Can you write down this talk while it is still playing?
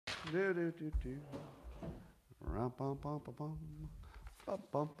Do do do do. Rum bum bum bum bum. Bum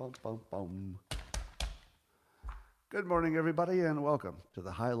bum bum bum bum. Good morning, everybody, and welcome to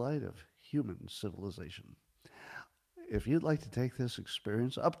the highlight of human civilization. If you'd like to take this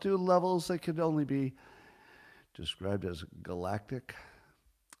experience up to levels that could only be described as galactic,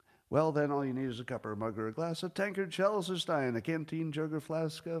 well, then all you need is a cup or a mug or a glass, a tankard, chalice or stein, a canteen, jug or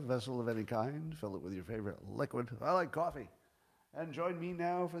flask, a vessel of any kind. Fill it with your favorite liquid. I like coffee. And join me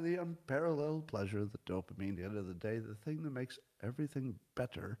now for the unparalleled pleasure of the dopamine. At the end of the day, the thing that makes everything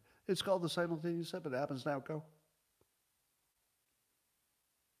better. It's called the simultaneous sip. It happens now. Go.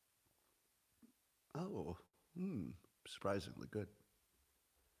 Oh, surprisingly good.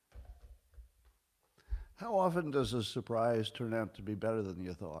 How often does a surprise turn out to be better than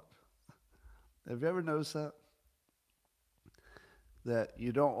you thought? Have you ever noticed that? That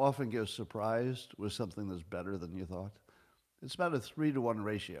you don't often get surprised with something that's better than you thought? It's about a 3-to-1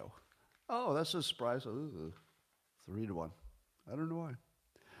 ratio. Oh, that's a surprise. Ooh, 3-to-1. I don't know why.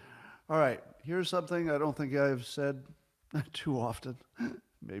 All right, here's something I don't think I've said too often,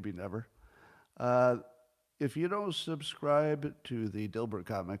 maybe never. If you don't subscribe to the Dilbert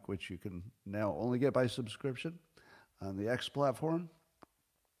comic, which you can now only get by subscription on the X platform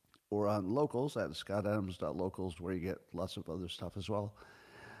or on Locals at scottadams.locals, where you get lots of other stuff as well,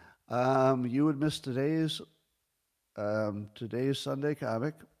 you would miss today's Sunday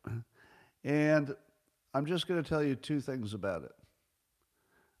comic, and I'm just going to tell you two things about it.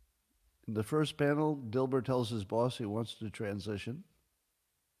 In the first panel, Dilbert tells his boss he wants to transition.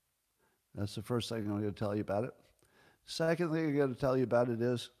 That's the first thing I'm going to tell you about it. Second thing I'm going to tell you about it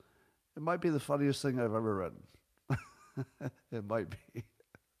is, it might be the funniest thing I've ever written. It might be.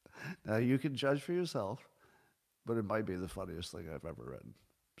 Now, you can judge for yourself, but it might be the funniest thing I've ever written.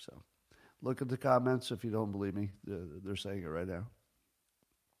 So, look at the comments if you don't believe me. They're saying it right now.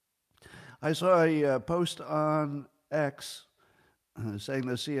 I saw a post on X saying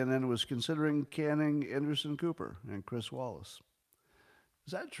that CNN was considering canning Anderson Cooper and Chris Wallace.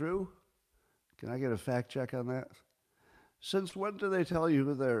 Is that true? Can I get a fact check on that? Since when do they tell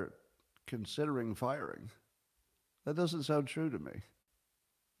you they're considering firing? That doesn't sound true to me.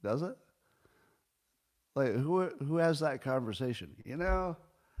 Does it? Like, who has that conversation? You know,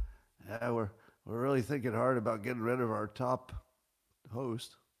 we're really thinking hard about getting rid of our top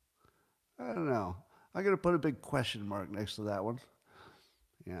host. I don't know. I'm going to put a big question mark next to that one.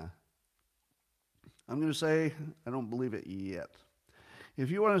 Yeah. I'm going to say I don't believe it yet. If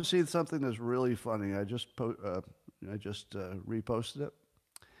you want to see something that's really funny, I just reposted it.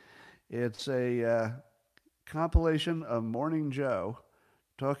 It's a compilation of Morning Joe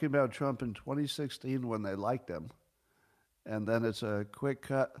talking about Trump in 2016 when they liked him, and then it's a quick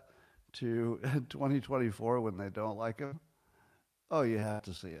cut to 2024 when they don't like him. Oh, you have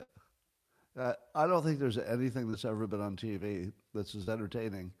to see it. I don't think there's anything that's ever been on TV that's as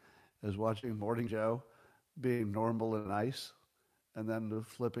entertaining as watching Morning Joe being normal and nice, and then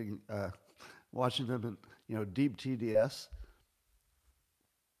watching them in deep TDS.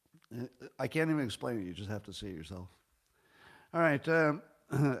 I can't even explain it. You just have to see it yourself. All right.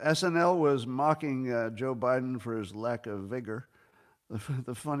 SNL was mocking Joe Biden for his lack of vigor.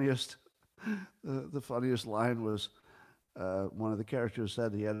 The funniest line was one of the characters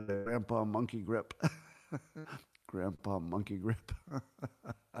said he had a grandpa monkey grip. Grandpa monkey grip.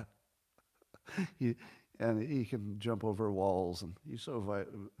 he can jump over walls, and he's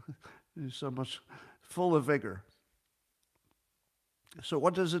so much full of vigor. So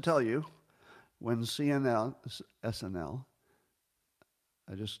what does it tell you when SNL,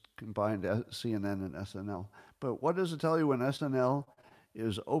 I just combined CNN and SNL, but what does it tell you when SNL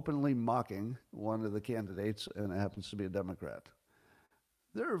is openly mocking one of the candidates and it happens to be a Democrat?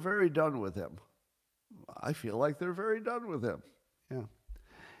 They're very done with him. I feel like they're very done with him. Yeah.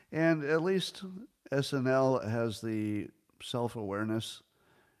 And at least SNL has the self-awareness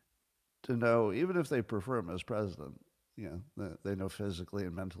to know, even if they prefer him as president, they know physically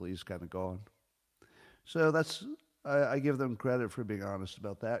and mentally he's kind of gone. So I give them credit for being honest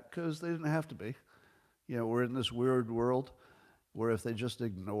about that, because they didn't have to be. We're in this weird world where if they just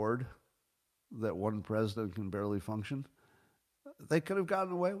ignored that one president can barely function, they could have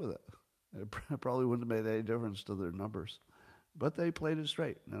gotten away with it. It probably wouldn't have made any difference to their numbers. But they played it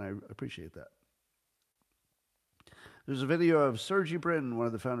straight, and I appreciate that. There's a video of Sergey Brin, one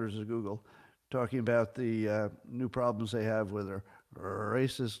of the founders of Google, talking about the new problems they have with their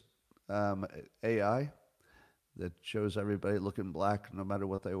racist AI that shows everybody looking black no matter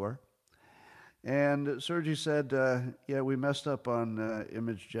what they were. And Sergey said, we messed up on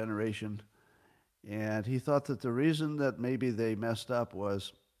image generation. And he thought that the reason that maybe they messed up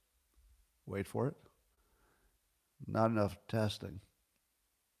was Wait for it. Not enough testing.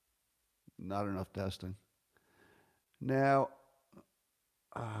 Not enough testing. Now,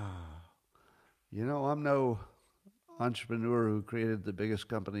 I'm no entrepreneur who created the biggest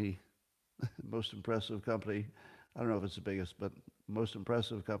company, most impressive company. I don't know if it's the biggest, but most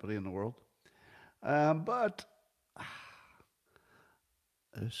impressive company in the world. But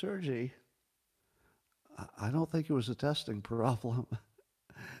Sergey, I don't think it was a testing problem.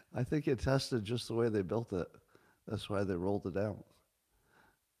 I think it tested just the way they built it. That's why they rolled it out.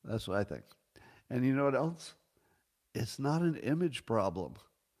 That's what I think. And you know what else? It's not an image problem.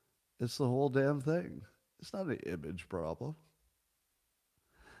 It's the whole damn thing. It's not an image problem.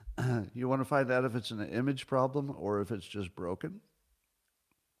 You want to find out if it's an image problem or if it's just broken?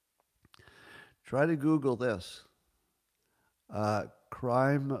 Try to Google this.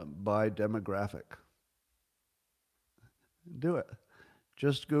 Crime by demographic. Do it.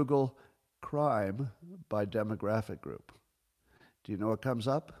 Just Google crime by demographic group. Do you know what comes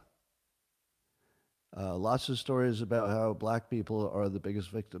up? Lots of stories about how black people are the biggest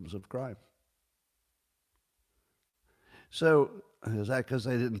victims of crime. So, is that because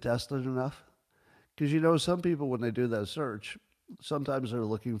they didn't test it enough? Because some people, when they do that search, sometimes they're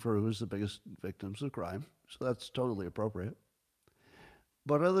looking for who's the biggest victims of crime. So that's totally appropriate.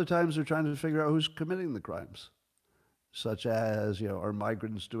 But other times they're trying to figure out who's committing the crimes, such as, are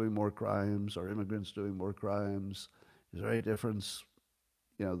migrants doing more crimes? Are immigrants doing more crimes? Is there any difference,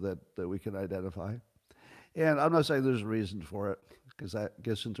 that we can identify? And I'm not saying there's a reason for it, because that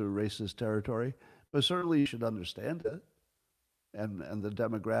gets into racist territory, but certainly you should understand it. And the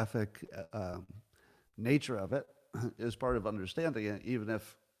demographic nature of it is part of understanding it, even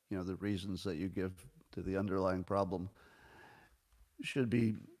if, the reasons that you give to the underlying problem should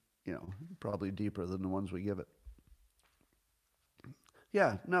be, probably deeper than the ones we give it.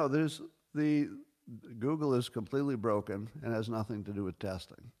 Yeah, no, Google is completely broken and has nothing to do with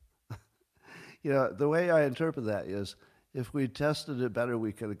testing. The way I interpret that is if we tested it better,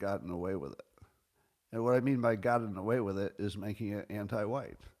 we could have gotten away with it. And what I mean by gotten away with it is making it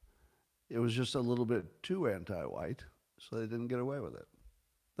anti-white. It was just a little bit too anti-white, so they didn't get away with it.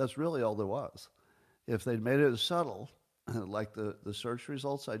 That's really all there was. If they'd made it subtle, like the search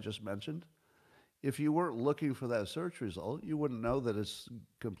results I just mentioned, if you weren't looking for that search result, you wouldn't know that it's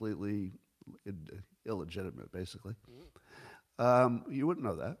completely illegitimate, basically. You wouldn't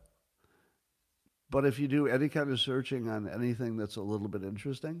know that. But if you do any kind of searching on anything that's a little bit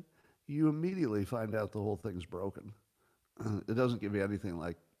interesting, you immediately find out the whole thing's broken. It doesn't give you anything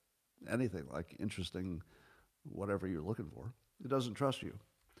like interesting, whatever you're looking for. It doesn't trust you.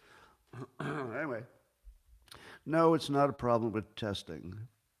 Anyway, no, it's not a problem with testing,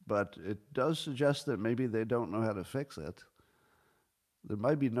 but it does suggest that maybe they don't know how to fix it. There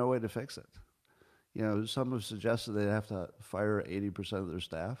might be no way to fix it. Some have suggested they have to fire 80% of their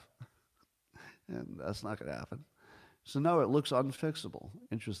staff, and that's not going to happen. So no, it looks unfixable,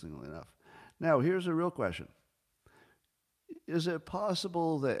 interestingly enough. Now, here's a real question. Is it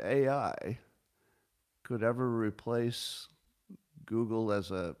possible that AI could ever replace Google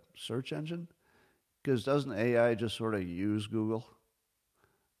as a search engine? Because doesn't AI just sort of use Google?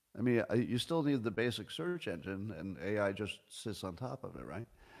 I mean, you still need the basic search engine, and AI just sits on top of it, right?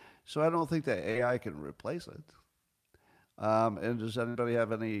 So I don't think that AI can replace it. And does anybody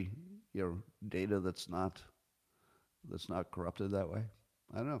have any data that's not corrupted that way?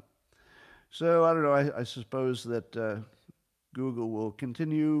 I don't know. So I don't know. I suppose that Google will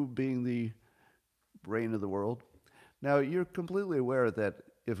continue being the brain of the world. Now, you're completely aware that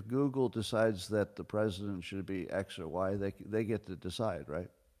if Google decides that the president should be X or Y, they get to decide, right?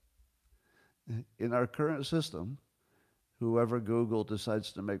 In our current system, whoever Google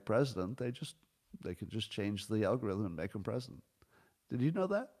decides to make president, they can just change the algorithm and make him president. Did you know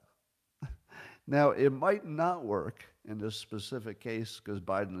that? Now, it might not work in this specific case because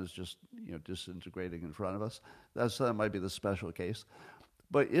Biden is just disintegrating in front of us. That might be the special case.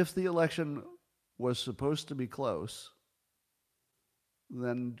 But if the election was supposed to be close,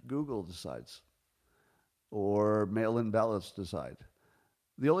 then Google decides, or mail-in ballots decide.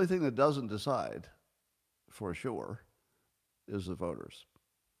 The only thing that doesn't decide, for sure, is the voters.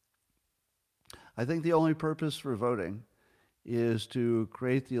 I think the only purpose for voting is to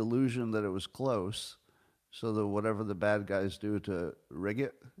create the illusion that it was close so that whatever the bad guys do to rig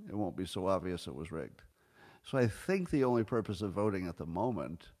it, it won't be so obvious it was rigged. So I think the only purpose of voting at the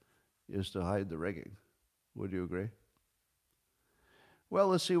moment is to hide the rigging. Would you agree? Well,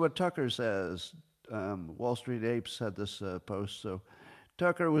 let's see what Tucker says. Wall Street Apes had this post. So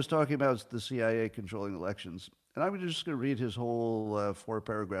Tucker was talking about the CIA controlling elections. And I'm just going to read his whole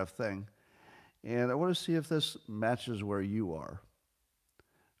 4-paragraph thing. And I want to see if this matches where you are.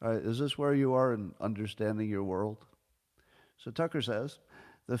 All right, is this where you are in understanding your world? So Tucker says,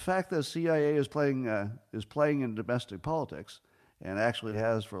 the fact that CIA is playing in domestic politics, and actually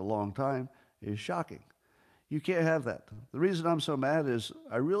has for a long time, is shocking. You can't have that. The reason I'm so mad is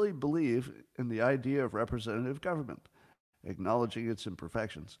I really believe in the idea of representative government, acknowledging its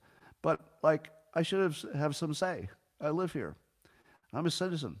imperfections. But, like, I should have some say. I live here. I'm a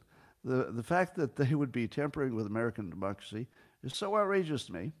citizen. The fact that they would be tampering with American democracy is so outrageous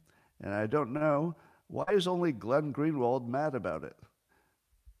to me, and I don't know, why is only Glenn Greenwald mad about it?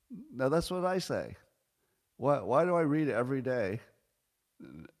 Now, that's what I say. Why do I read every day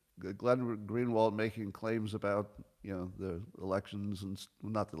Glenn Greenwald making claims about, the elections and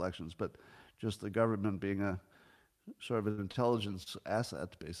not the elections, but just the government being a sort of an intelligence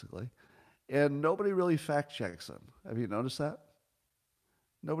asset, basically, and nobody really fact checks them. Have you noticed that?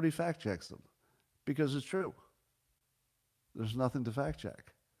 Nobody fact checks them because it's true. There's nothing to fact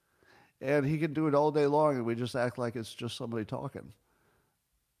check, and he can do it all day long, and we just act like it's just somebody talking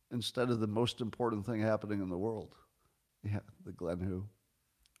instead of the most important thing happening in the world. Yeah, the Glenn Who.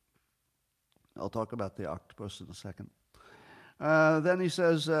 I'll talk about the octopus in a second. Then he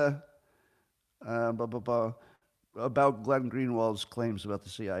says about Glenn Greenwald's claims about the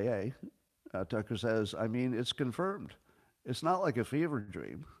CIA. Tucker says, I mean, it's confirmed. It's not like a fever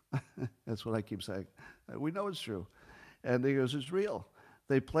dream. That's what I keep saying. We know it's true. And he goes, it's real.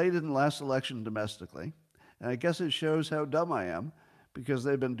 They played in the last election domestically. And I guess it shows how dumb I am because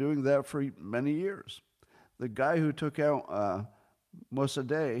they've been doing that for many years. The guy who took out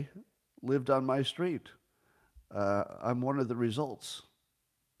Mossadegh lived on my street. I'm one of the results.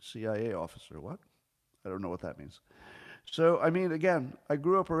 CIA officer, what? I don't know what that means. So, I mean, again, I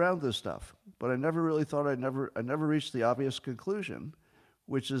grew up around this stuff, but I never really thought I never reached the obvious conclusion,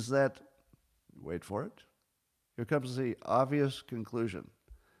 which is that, wait for it, here comes the obvious conclusion,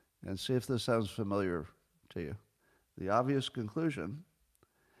 and see if this sounds familiar to you. The obvious conclusion,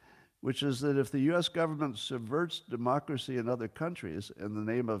 which is that if the U.S. government subverts democracy in other countries in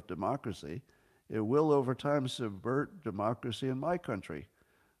the name of democracy, it will over time subvert democracy in my country.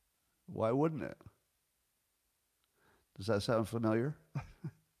 Why wouldn't it? Does that sound familiar?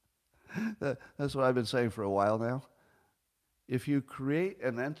 That's what I've been saying for a while now. If you create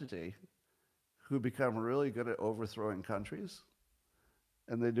an entity who become really good at overthrowing countries,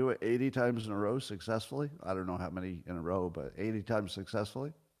 and they do it 80 times in a row successfully, I don't know how many in a row, but 80 times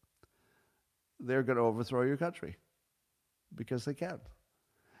successfully, they're going to overthrow your country because they can.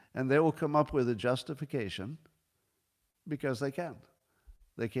 And they will come up with a justification because they can.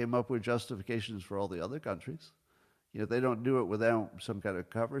 They came up with justifications for all the other countries. They don't do it without some kind of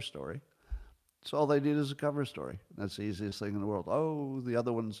cover story. So all they need is a cover story. That's the easiest thing in the world. Oh, the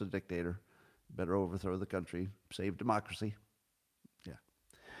other one's a dictator. Better overthrow the country. Save democracy. Yeah.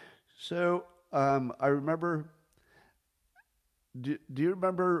 So I remember, do you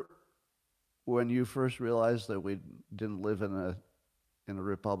remember when you first realized that we didn't live in a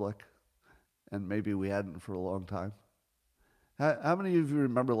republic, and maybe we hadn't for a long time? How many of you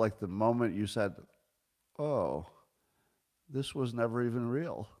remember, like, the moment you said, oh, this was never even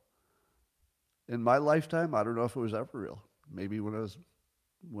real? In my lifetime, I don't know if it was ever real. Maybe when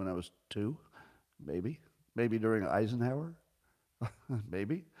I was 2, maybe during Eisenhower,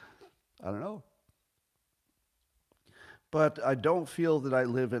 maybe, I don't know. But I don't feel that I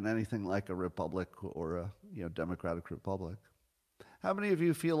live in anything like a republic or a democratic republic. How many of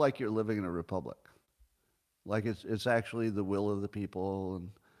you feel like you're living in a republic? Like it's actually the will of the people,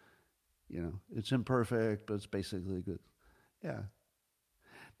 and it's imperfect, but it's basically good. Yeah.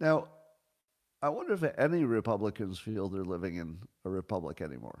 Now, I wonder if any Republicans feel they're living in a republic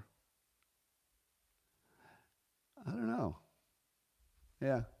anymore. I don't know.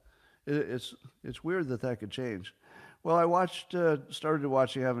 Yeah. It's weird that could change. Well, I started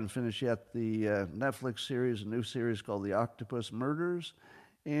watching, I haven't finished yet, the Netflix series, a new series called The Octopus Murders,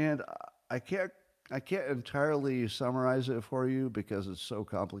 and I can't entirely summarize it for you because it's so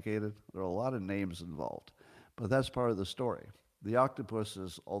complicated. There are a lot of names involved, but that's part of the story. The octopus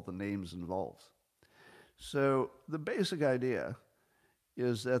is all the names involved. So the basic idea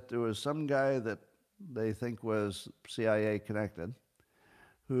is that there was some guy that they think was CIA connected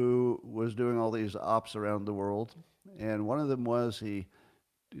who was doing all these ops around the world. And one of them was he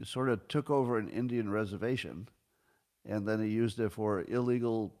sort of took over an Indian reservation, and then he used it for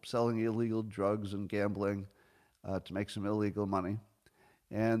selling illegal drugs and gambling to make some illegal money.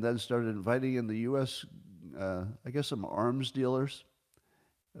 And then started inviting in the U.S., I guess some arms dealers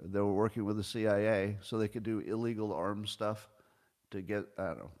that were working with the CIA so they could do illegal arms stuff to get, I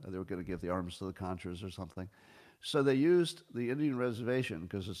don't know, they were going to give the arms to the Contras or something. So they used the Indian reservation,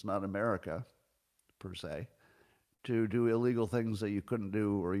 because it's not America, per se, to do illegal things that you couldn't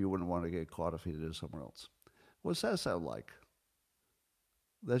do or you wouldn't want to get caught if you did it somewhere else. What's that sound like?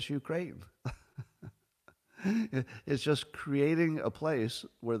 That's Ukraine. It's just creating a place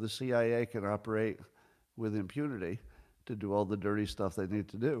where the CIA can operate with impunity to do all the dirty stuff they need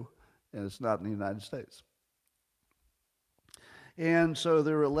to do, and it's not in the United States. And so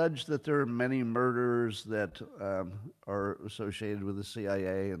they're alleged that there are many murders that are associated with the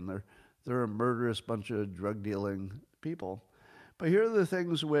CIA, and they're a murderous bunch of drug-dealing people. But here are the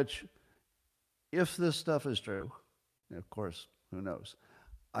things which, if this stuff is true, of course, who knows?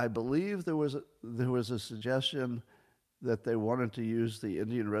 I believe there was a suggestion that they wanted to use the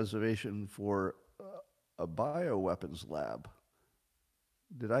Indian reservation for a bioweapons lab.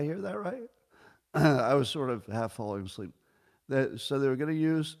 Did I hear that right? I was sort of half falling asleep. So they were going to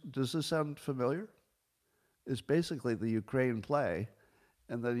use, does this sound familiar? It's basically the Ukraine play,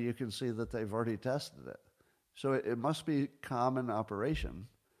 and then you can see that they've already tested it. So it must be common operation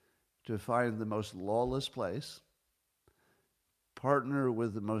to find the most lawless place, partner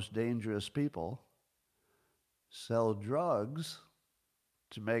with the most dangerous people, sell drugs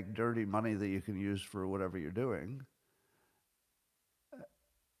to make dirty money that you can use for whatever you're doing.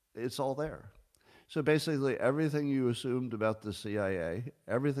 It's all there. So basically everything you assumed about the CIA,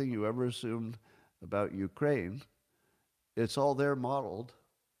 everything you ever assumed about Ukraine, it's all there modeled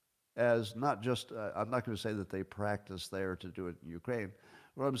as not just, I'm not going to say that they practice there to do it in Ukraine.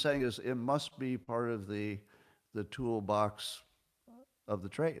 What I'm saying is it must be part of the toolbox of the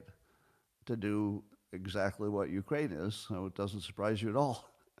trade to do exactly what Ukraine is, so it doesn't surprise you at all.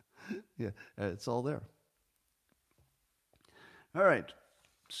 Yeah, it's all there. All right,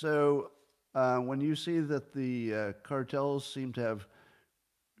 so when you see that the cartels seem to have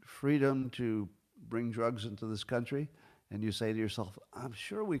freedom to bring drugs into this country, and you say to yourself, I'm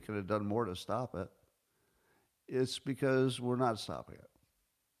sure we could have done more to stop it, it's because we're not stopping it.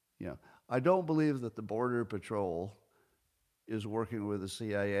 You know, I don't believe that the Border Patrol is working with the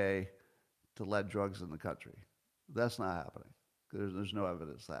CIA to let drugs in the country. That's not happening. There's no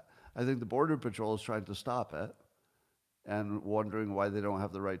evidence of that. I think the Border Patrol is trying to stop it and wondering why they don't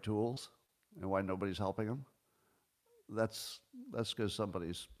have the right tools and why nobody's helping them. That's because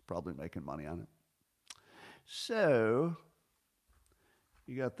somebody's probably making money on it. So,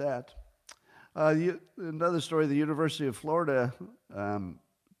 you got that. Another story, the University of Florida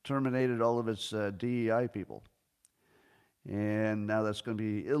terminated all of its DEI people. And now that's going to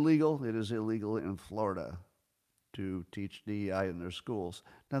be illegal. It is illegal in Florida to teach DEI in their schools.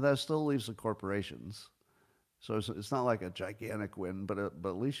 Now that still leaves the corporations. So it's not like a gigantic win, but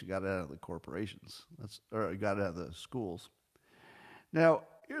at least you got it out of the corporations. Or you got it out of the schools. Now,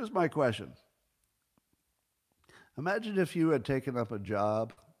 here's my question. Imagine if you had taken up a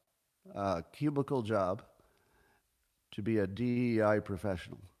job, a cubicle job, to be a DEI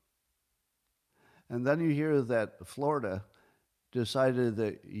professional. And then you hear that Florida decided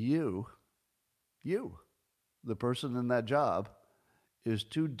that you, the person in that job, is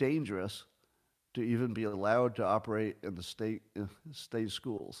too dangerous to even be allowed to operate in the state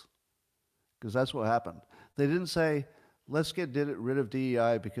schools. Because that's what happened. They didn't say, let's get rid of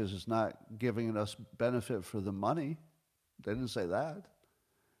DEI because it's not giving us benefit for the money. They didn't say that.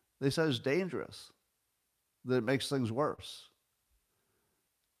 They said it's dangerous, that it makes things worse.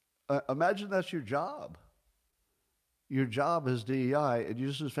 Imagine that's your job. Your job is DEI, and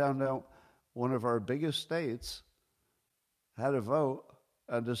you just found out one of our biggest states had a vote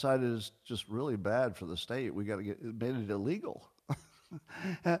and decided it's just really bad for the state. We got to made it illegal.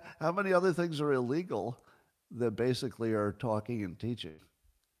 How many other things are illegal that basically are talking and teaching?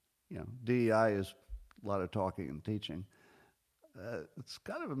 You know, DEI is a lot of talking and teaching. It's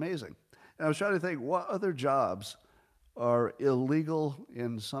kind of amazing. And I was trying to think, what other jobs are illegal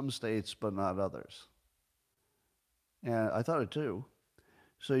in some states but not others? And I thought it too.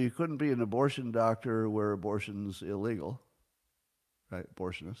 So you couldn't be an abortion doctor where abortion's illegal, right?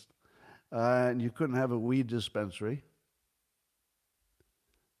 Abortionist. And you couldn't have a weed dispensary.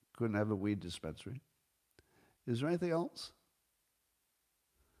 Couldn't have a weed dispensary. Is there anything else?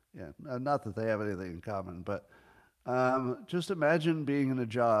 Yeah, not that they have anything in common, but just imagine being in a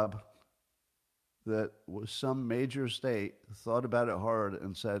job that was some major state thought about it hard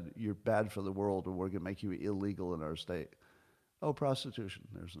and said, you're bad for the world and we're going to make you illegal in our state. Oh, prostitution.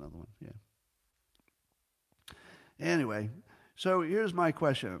 There's another one. Yeah. Anyway, so here's my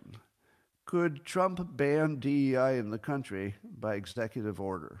question. Could Trump ban DEI in the country by executive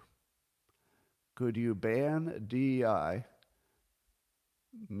order? Could you ban DEI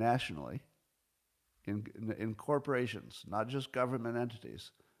nationally in corporations, not just government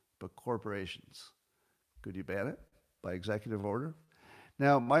entities, but corporations. Could you ban it by executive order?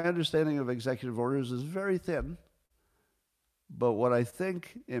 Now, my understanding of executive orders is very thin, but what I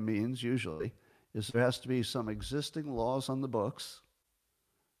think it means usually is there has to be some existing laws on the books,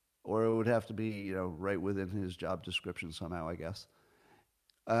 or it would have to be, right within his job description somehow, I guess.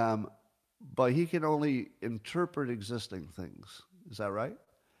 But he can only interpret existing things. Is that right?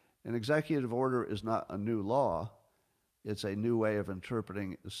 An executive order is not a new law. It's a new way of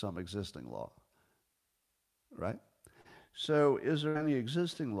interpreting some existing law, right? So is there any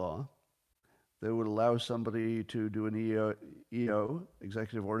existing law that would allow somebody to do an EO,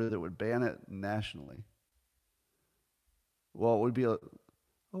 executive order, that would ban it nationally? Well, it would be a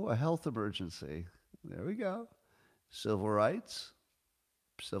health emergency. There we go. Civil rights.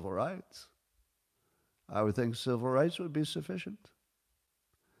 Civil rights. I would think civil rights would be sufficient.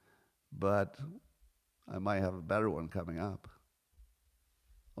 But I might have a better one coming up.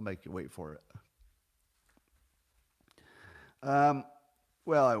 I'll make you wait for it.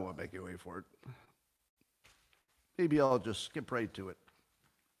 Well, I won't make you wait for it. Maybe I'll just skip right to it.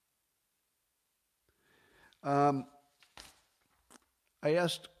 I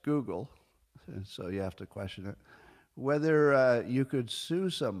asked Google, so you have to question it, whether you could sue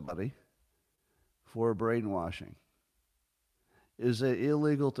somebody for brainwashing. Is it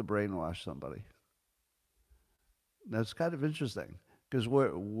illegal to brainwash somebody? That's kind of interesting, because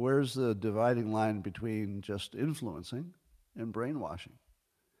where's the dividing line between just influencing and brainwashing?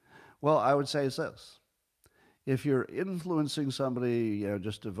 Well, I would say it's this. If you're influencing somebody,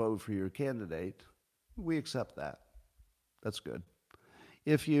 just to vote for your candidate, we accept that. That's good.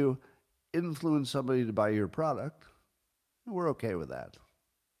 If you influence somebody to buy your product, we're okay with that.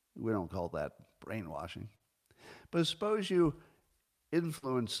 We don't call that brainwashing. But suppose you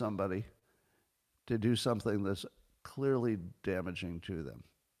influence somebody to do something that's clearly damaging to them,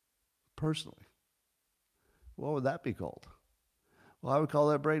 personally. What would that be called? Well, I would call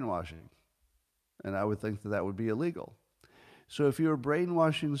that brainwashing. And I would think that that would be illegal. So if you're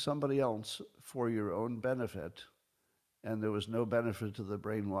brainwashing somebody else for your own benefit, and there was no benefit to the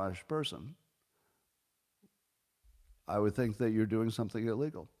brainwashed person, I would think that you're doing something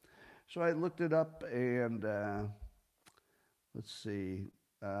illegal. So I looked it up, and let's see.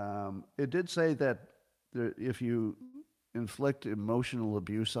 It did say that if you inflict emotional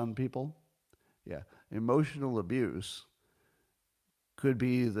abuse on people, emotional abuse could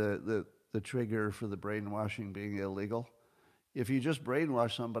be the trigger for the brainwashing being illegal. If you just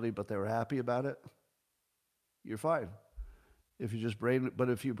brainwash somebody but they were happy about it, you're fine. If you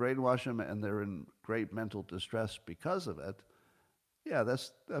brainwash them and they're in great mental distress because of it,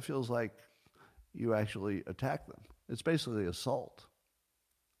 that feels like you actually attack them. It's basically assault.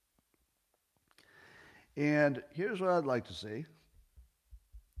 And here's what I'd like to see.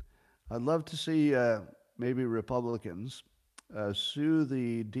 I'd love to see maybe Republicans sue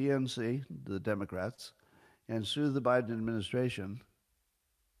the DNC, the Democrats, and sue the Biden administration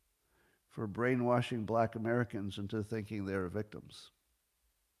for brainwashing black Americans into thinking they're victims.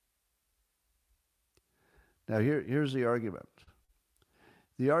 Now, here's the argument.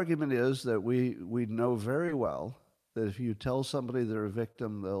 The argument is that we know very well that if you tell somebody they're a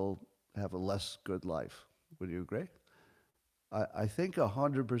victim, they'll have a less good life. Would you agree? I think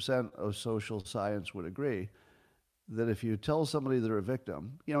 100% of social science would agree that if you tell somebody they're a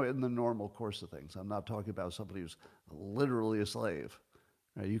victim, in the normal course of things, I'm not talking about somebody who's literally a slave.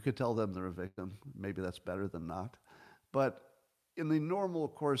 You could tell them they're a victim. Maybe that's better than not. But in the normal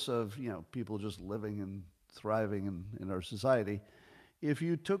course of, people just living and thriving in our society, if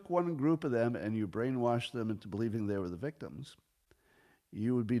you took one group of them and you brainwashed them into believing they were the victims,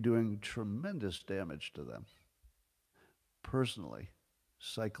 you would be doing tremendous damage to them. Personally,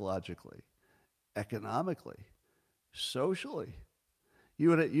 psychologically, economically, socially.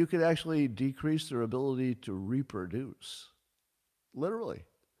 You could actually decrease their ability to reproduce. Literally.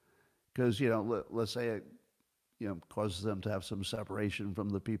 Because, let's say it, causes them to have some separation from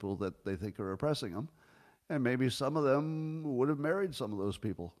the people that they think are oppressing them. And maybe some of them would have married some of those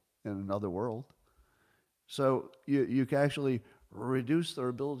people in another world. So you can actually reduce their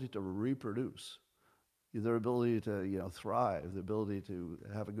ability to reproduce, their ability to, thrive, the ability to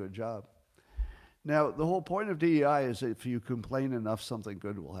have a good job. Now, the whole point of DEI is if you complain enough, something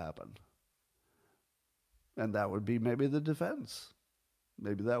good will happen. And that would be maybe the defense.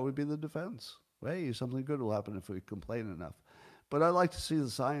 Maybe that would be the defense. Hey, something good will happen if we complain enough. But I'd like to see the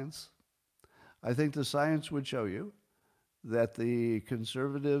science. I think the science would show you that the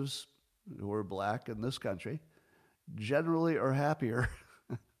conservatives who are black in this country generally are happier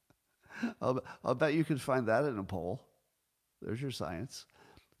I'll bet you could find that in a poll. There's your science.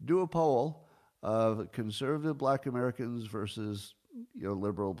 Do a poll of conservative black Americans versus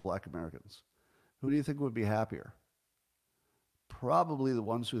liberal black Americans. Who do you think would be happier? Probably the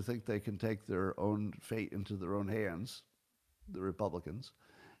ones who think they can take their own fate into their own hands, the Republicans,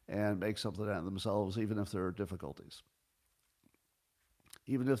 and make something out of themselves, even if there are difficulties.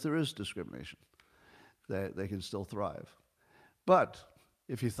 Even if there is discrimination, they can still thrive. But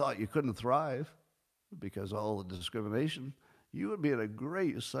if you thought you couldn't thrive because of all the discrimination, you would be at a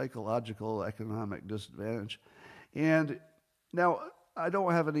great psychological, economic disadvantage. And now, I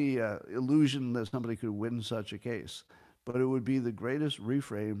don't have any illusion that somebody could win such a case, but it would be the greatest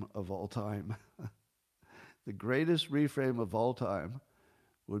reframe of all time. The greatest reframe of all time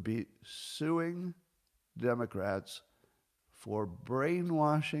would be suing Democrats for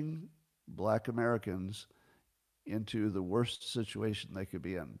brainwashing black Americans into the worst situation they could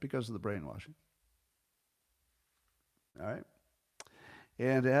be in because of the brainwashing. All right?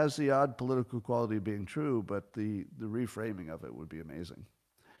 And it has the odd political quality of being true, but the reframing of it would be amazing.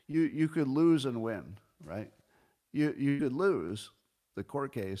 You could lose and win, right? You could lose the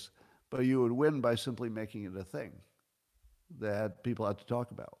court case, but you would win by simply making it a thing that people had to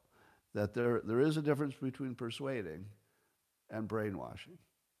talk about. That there is a difference between persuading and brainwashing.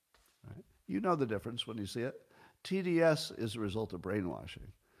 Right? You know the difference when you see it. TDS is a result of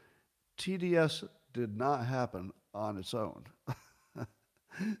brainwashing. TDS did not happen on its own.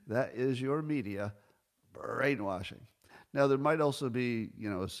 That is your media brainwashing. Now, there might also be,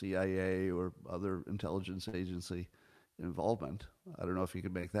 a CIA or other intelligence agency involvement. I don't know if you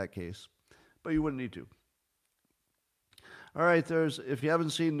could make that case, but you wouldn't need to. All right, if you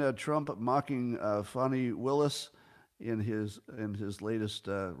haven't seen Trump mocking Fani Willis in his latest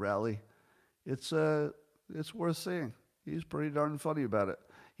rally, it's worth seeing. He's pretty darn funny about it.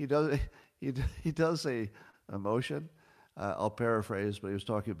 He does say emotion. I'll paraphrase, but he was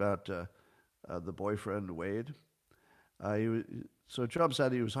talking about the boyfriend Wade. So Trump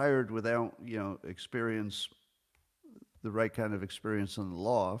said he was hired without experience, the right kind of experience in the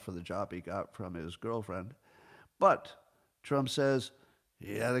law for the job he got from his girlfriend. But Trump says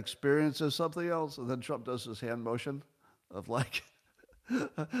he had experience as something else, and then Trump does this hand motion of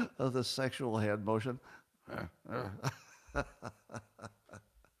of the sexual hand motion.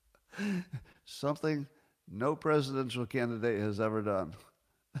 Something no presidential candidate has ever done.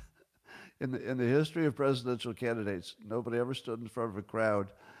 In the history of presidential candidates, nobody ever stood in front of a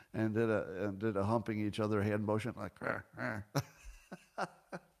crowd and did a humping each other hand motion like.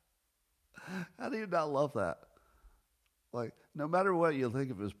 How do you not love that? Like, no matter what you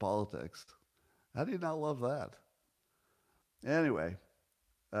think of his politics, how do you not love that? Anyway,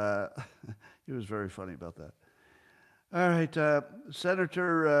 he was very funny about that. All right,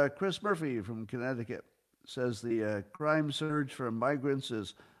 Senator Chris Murphy from Connecticut says the crime surge from migrants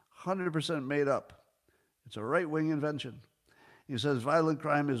is 100% made up. It's a right-wing invention. He says violent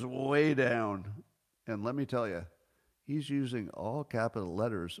crime is way down. And let me tell you, he's using all capital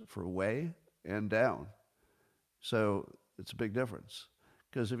letters for way and down. So it's a big difference.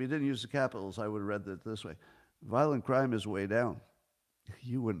 Because if he didn't use the capitals, I would have read it this way. Violent crime is way down.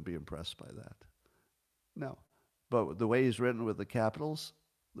 You wouldn't be impressed by that. No. But the way he's written with the capitals,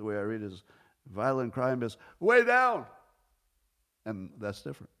 the way I read it is, violent crime is way down. And that's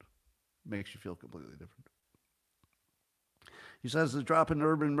different. Makes you feel completely different. He says the drop in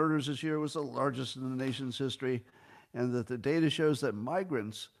urban murders this year was the largest in the nation's history, and that the data shows that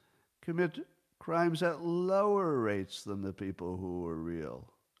migrants commit crimes at lower rates than the people who are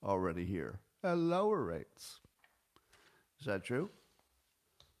already here. At lower rates. Is that true?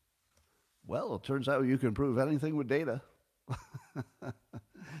 Well, it turns out you can prove anything with data.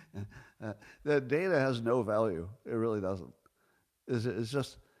 The data has no value. It really doesn't. It's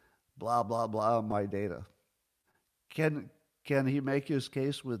just blah, blah, blah, my data. Can he make his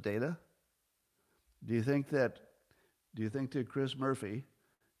case with data? Do you think that Chris Murphy,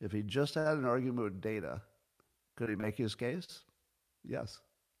 if he just had an argument with data, could he make his case? Yes.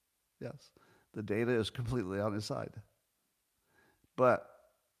 Yes. The data is completely on his side. But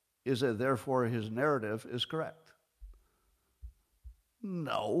is it therefore his narrative is correct?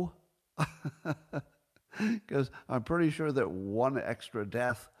 No. Because I'm pretty sure that one extra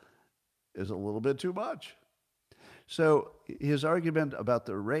death is a little bit too much. So his argument about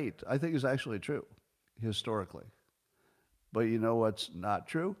the rate, I think, is actually true, historically. But you know what's not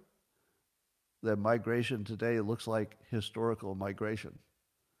true? That migration today looks like historical migration.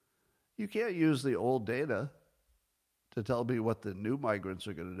 You can't use the old data to tell me what the new migrants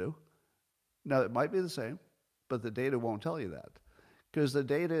are going to do. Now, it might be the same, but the data won't tell you that. because the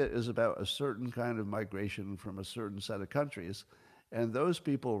data is about a certain kind of migration from a certain set of countries, and those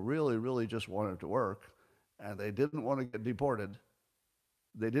people really, really just wanted to work, and they didn't want to get deported.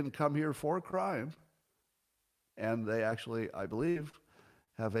 They didn't come here for crime, and they actually, I believe,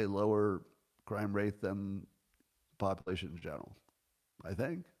 have a lower crime rate than the population in general. I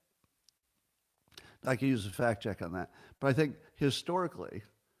think. I could use a fact check on that. But I think historically,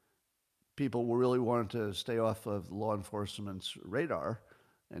 people really wanted to stay off of law enforcement's radar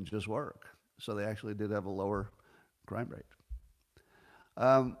and just work. So they actually did have a lower crime rate.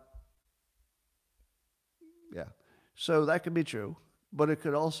 Um, yeah. So that could be true. But it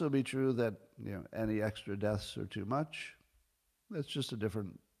could also be true that any extra deaths are too much. That's just a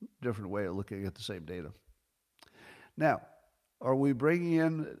different way of looking at the same data. Now, are we bringing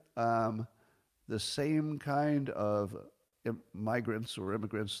in the same kind of migrants or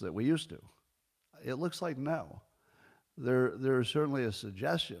immigrants that we used to? It looks like no. There is certainly a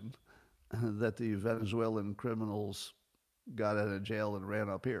suggestion that the Venezuelan criminals got out of jail and ran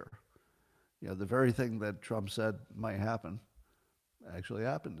up here. The very thing that Trump said might happen actually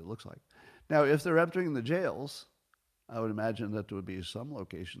happened, it looks like. Now, if they're entering the jails, I would imagine that there would be some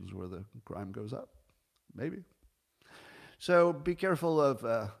locations where the crime goes up. Maybe. So be careful of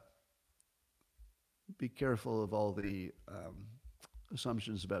all the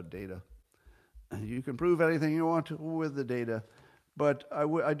assumptions about data. You can prove anything you want to with the data, but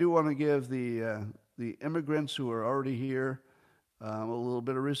I do want to give the immigrants who are already here a little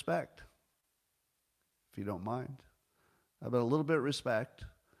bit of respect, if you don't mind. How about a little bit of respect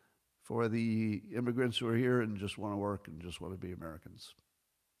for the immigrants who are here and just want to work and just want to be Americans?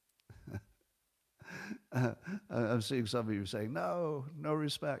 I'm seeing some of you saying, no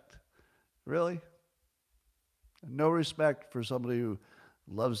respect. Really? No respect for somebody who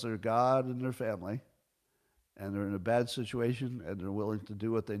loves their God and their family, and they're in a bad situation, and they're willing to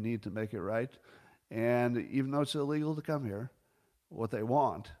do what they need to make it right. And even though it's illegal to come here, what they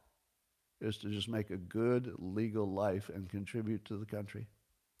want is to just make a good legal life and contribute to the country.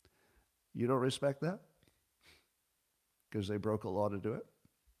 You don't respect that? Because they broke a law to do it?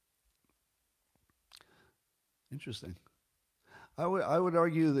 Interesting. I would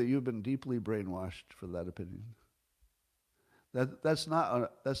argue that you've been deeply brainwashed for that opinion. That's not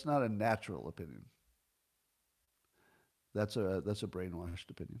a natural opinion. That's a brainwashed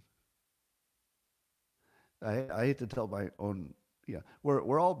opinion. I hate to tell my own. Yeah,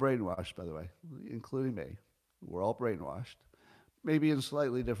 we're all brainwashed, by the way, including me. We're all brainwashed, maybe in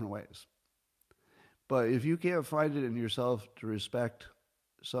slightly different ways. But if you can't find it in yourself to respect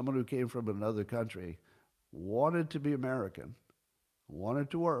someone who came from another country, wanted to be American, wanted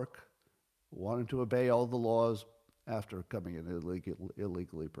to work, wanted to obey all the laws after coming in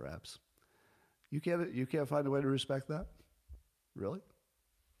illegally, perhaps, you can't find a way to respect that? Really?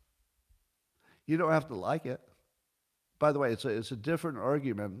 You don't have to like it. By the way, it's a different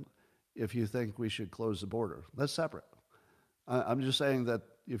argument if you think we should close the border. That's separate. I'm just saying that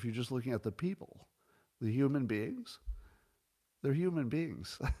if you're just looking at the people, the human beings, they're human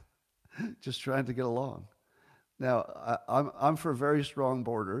beings, just trying to get along. Now, I'm for very strong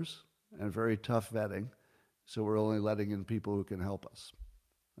borders and very tough vetting, so we're only letting in people who can help us.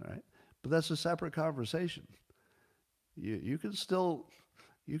 All right, but that's a separate conversation. You can still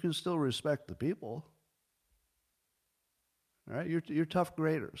respect the people. All right, you're tough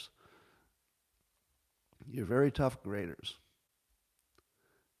graders. You're very tough graders.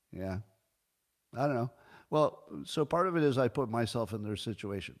 Yeah, I don't know. Well, so part of it is I put myself in their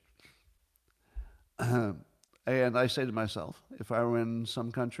situation. And I say to myself, if I were in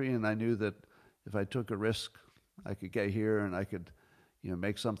some country and I knew that if I took a risk, I could get here and I could,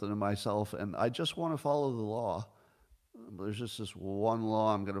 make something of myself, and I just want to follow the law. There's just this one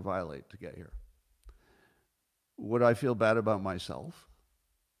law I'm going to violate to get here. Would I feel bad about myself?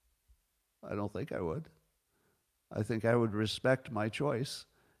 I don't think I would. I think I would respect my choice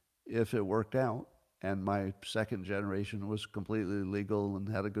if it worked out and my second generation was completely legal and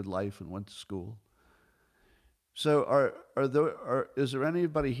had a good life and went to school. So is there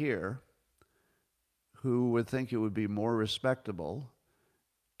anybody here who would think it would be more respectable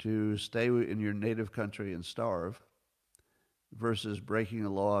to stay in your native country and starve versus breaking a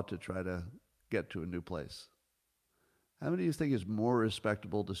law to try to get to a new place? How many of you think it's more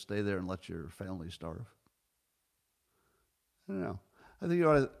respectable to stay there and let your family starve? I don't know. I think you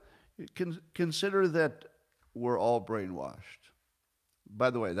ought to consider that we're all brainwashed. By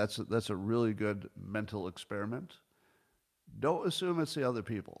the way, that's a really good mental experiment. Don't assume it's the other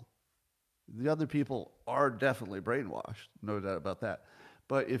people. The other people are definitely brainwashed, no doubt about that.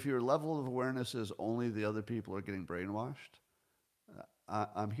 But if your level of awareness is only the other people are getting brainwashed,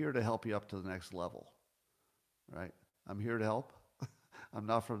 I'm here to help you up to the next level, right? I'm here to help. I'm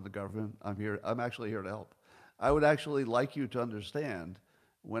not from the government. I'm actually here to help. I would actually like you to understand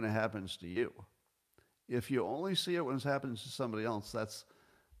when it happens to you. If you only see it when it happens to somebody else, that's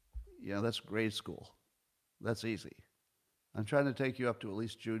grade school. That's easy. I'm trying to take you up to at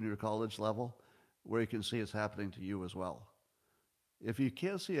least junior college level where you can see it's happening to you as well. If you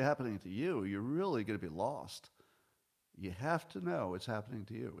can't see it happening to you, you're really going to be lost. You have to know it's happening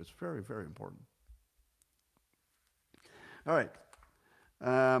to you. It's very, very important. All right.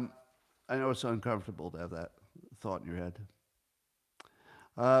 I know it's uncomfortable to have that thought in your head.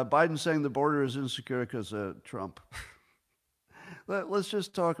 Biden saying the border is insecure because of Trump. Let's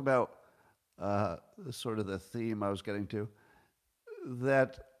just talk about sort of the theme I was getting to,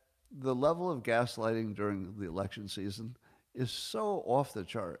 that the level of gaslighting during the election season is so off the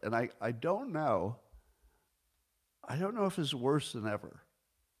chart. And I don't know if it's worse than ever.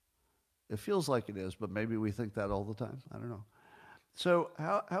 It feels like it is, but maybe we think that all the time. I don't know. So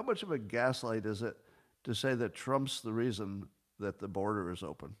how much of a gaslight is it to say that Trump's the reason that the border is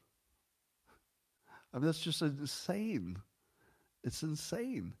open? I mean, that's just insane. It's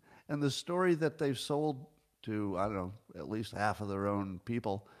insane. And the story that they've sold to, I don't know, at least half of their own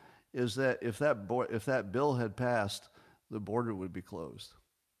people is that if that bill had passed, the border would be closed.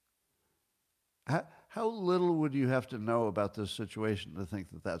 How little would you have to know about this situation to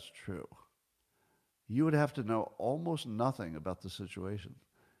think that that's true? You would have to know almost nothing about the situation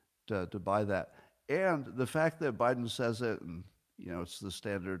to buy that. And the fact that Biden says it, and it's the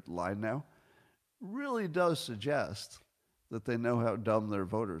standard line now, really does suggest that they know how dumb their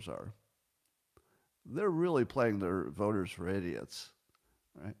voters are. They're really playing their voters for idiots,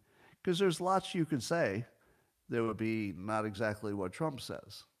 right? Because there's lots you could say that would be not exactly what Trump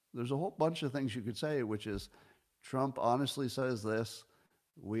says. There's a whole bunch of things you could say, which is Trump honestly says this,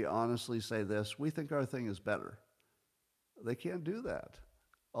 we honestly say this, we think our thing is better. They can't do that.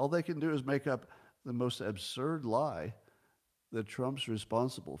 All they can do is make up the most absurd lie that Trump's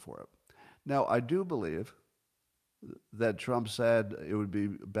responsible for it. Now, I do believe that Trump said it would be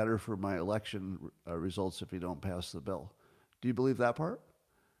better for my election results if you don't pass the bill. Do you believe that part?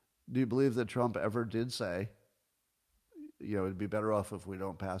 Do you believe that Trump ever did say, it'd be better off if we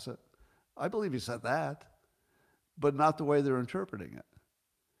don't pass it? I believe he said that, but not the way they're interpreting it.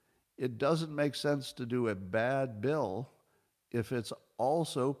 It doesn't make sense to do a bad bill if it's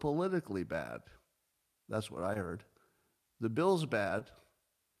also politically bad. That's what I heard. The bill's bad,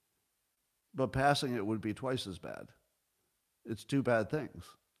 but passing it would be twice as bad. It's two bad things.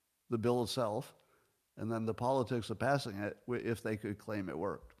 The bill itself, and then the politics of passing it, if they could claim it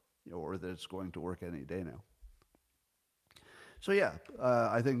worked, or that it's going to work any day now. So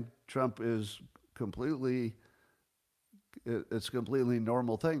I think Trump is it's a completely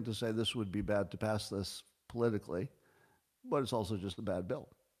normal thing to say this would be bad to pass this politically, but it's also just a bad bill,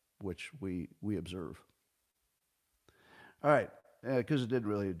 which we observe. All right, because it did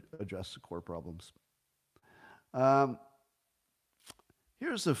really address the core problems.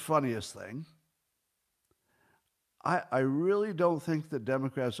 Here's the funniest thing. I really don't think that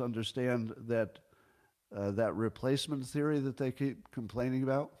Democrats understand that that replacement theory that they keep complaining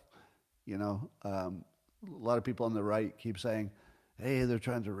about. A lot of people on the right keep saying, hey, they're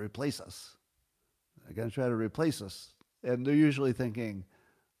trying to replace us. They're going to try to replace us. And they're usually thinking,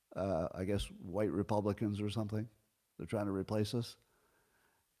 I guess, white Republicans or something. They're trying to replace us.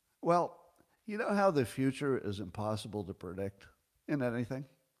 Well, you know how the future is impossible to predict in anything?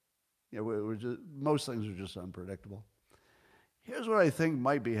 Most things are just unpredictable. Here's what I think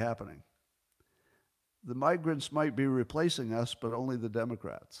might be happening. The migrants might be replacing us, but only the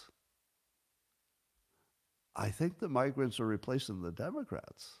Democrats. I think the migrants are replacing the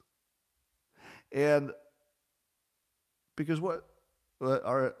Democrats. And because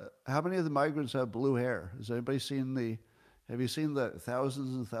how many of the migrants have blue hair? Have you seen the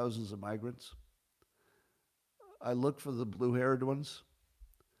thousands and thousands of migrants? I look for the blue-haired ones.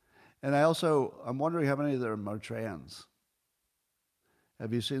 And I'm wondering how many of them are trans.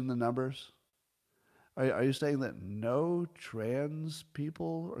 Have you seen the numbers? Are you saying that no trans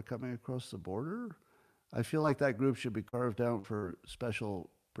people are coming across the border? I feel like that group should be carved out for special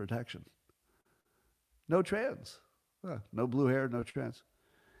protection. No trans. No blue hair, no trans.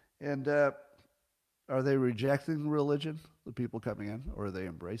 And are they rejecting religion, the people coming in, or are they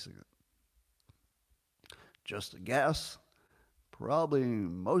embracing it? Just a guess. Probably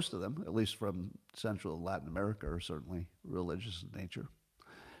most of them, at least from Central and Latin America, are certainly religious in nature.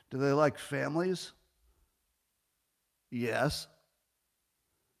 Do they like families? Yes.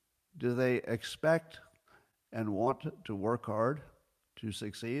 Do they expect and want to work hard to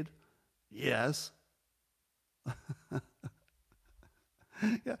succeed? Yes.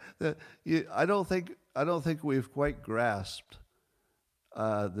 Yeah, I don't think we've quite grasped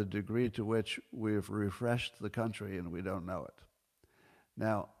the degree to which we've refreshed the country and we don't know it.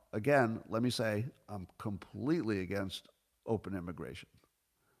 Now, again, let me say I'm completely against open immigration.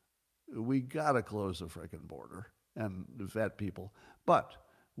 We got to close the frickin' border and vet people. But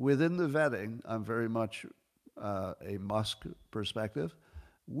within the vetting, I'm very much a Musk perspective.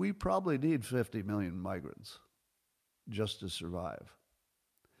 We probably need 50 million migrants just to survive.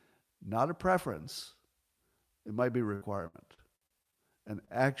 Not a preference. It might be a requirement. An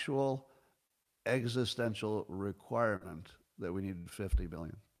actual existential requirement that we need 50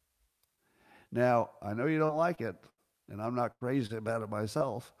 million. Now, I know you don't like it, and I'm not crazy about it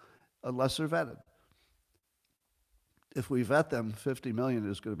myself, unless they're vetted. If we vet them, 50 million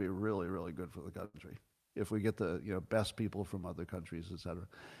is going to be really, really good for the country. If we get the best people from other countries, et cetera.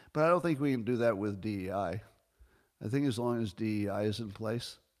 But I don't think we can do that with DEI. I think as long as DEI is in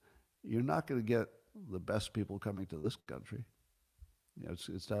place, you're not going to get the best people coming to this country. It's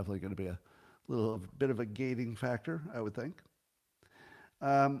definitely going to be a little bit of a gating factor, I would think.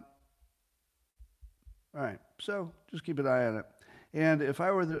 All right, so just keep an eye on it. And if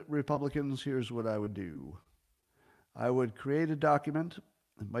I were the Republicans, here's what I would do. I would create a document,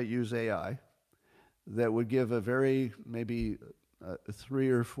 I might use AI, that would give a very, maybe a 3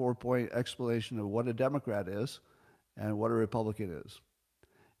 or 4 point explanation of what a Democrat is and what a Republican is.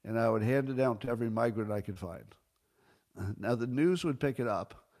 And I would hand it out to every migrant I could find. Now, the news would pick it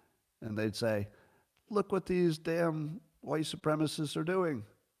up, and they'd say, look what these damn white supremacists are doing.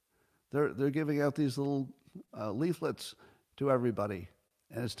 They're giving out these little leaflets to everybody,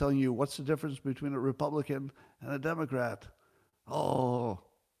 and it's telling you what's the difference between a Republican and a Democrat. Oh,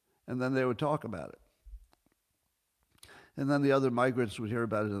 and then they would talk about it. And then the other migrants would hear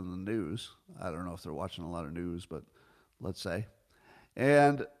about it in the news. I don't know if they're watching a lot of news, but let's say.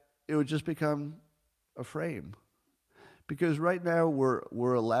 And it would just become a frame. Because right now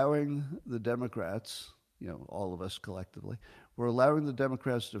we're allowing the Democrats, all of us collectively, we're allowing the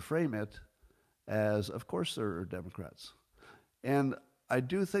Democrats to frame it as, of course, there are Democrats. And I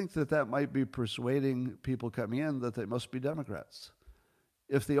do think that might be persuading people coming in that they must be Democrats.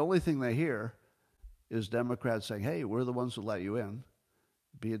 If the only thing they hear is Democrats saying, hey, we're the ones who let you in,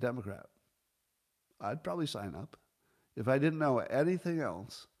 be a Democrat, I'd probably sign up. If I didn't know anything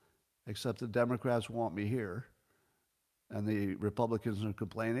else except the Democrats want me here and the Republicans are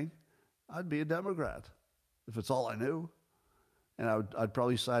complaining, I'd be a Democrat if it's all I knew. And I'd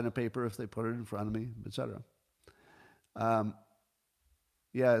probably sign a paper if they put it in front of me, et cetera.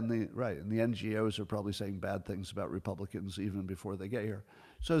 Yeah, and the NGOs are probably saying bad things about Republicans even before they get here.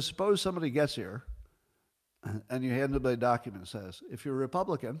 So suppose somebody gets here and you hand them a document that says, if you're a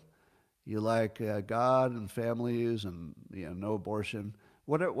Republican, you like God and families and no abortion,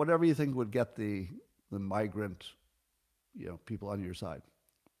 whatever you think would get the migrant people on your side.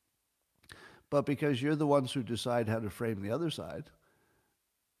 But because you're the ones who decide how to frame the other side,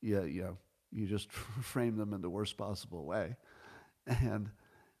 you just frame them in the worst possible way. And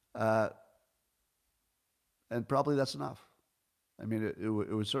probably that's enough. I mean, it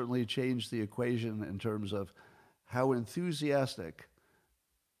would certainly change the equation in terms of how enthusiastic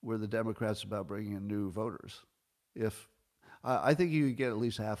were the Democrats about bringing in new voters. If I think you could get at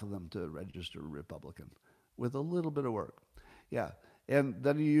least half of them to register Republican with a little bit of work. Yeah, and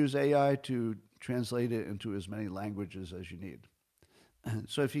then you use AI to translate it into as many languages as you need.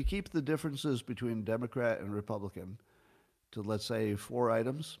 So if you keep the differences between Democrat and Republican to, let's say, 4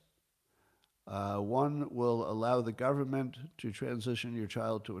 items, one will allow the government to transition your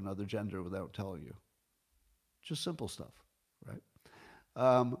child to another gender without telling you. Just simple stuff, right?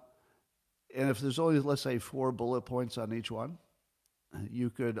 And if there's only, let's say, 4 bullet points on each one,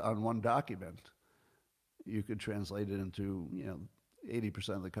 you could, on one document, you could translate it into,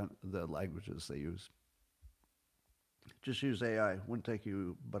 80% of the languages they use. Just use AI. Wouldn't take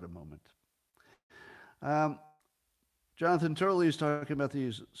you but a moment. Jonathan Turley is talking about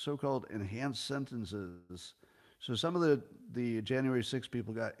these so-called enhanced sentences. So some of the January 6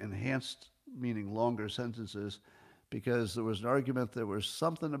 people got enhanced, meaning longer sentences, because there was an argument there was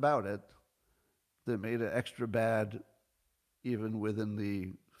something about it that made it extra bad even within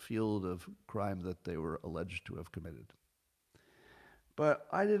the field of crime that they were alleged to have committed. But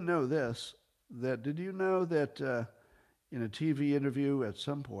I didn't know this, did you know that in a TV interview at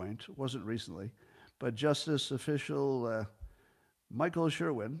some point, it wasn't recently, but Justice official Michael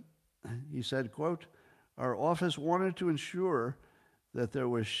Sherwin, he said, quote, "Our office wanted to ensure that there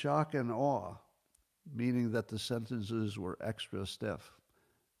was shock and awe meaning that the sentences were extra stiff.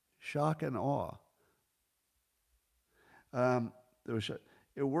 Shock and awe. Um, there was,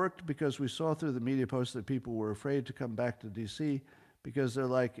 it worked because we saw through the media posts that people were afraid to come back to D.C. because they're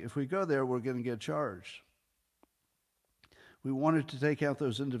like, if we go there, we're going to get charged. We wanted to take out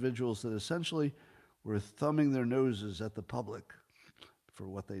those individuals that essentially were thumbing their noses at the public for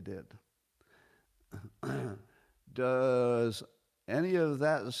what they did. Does any of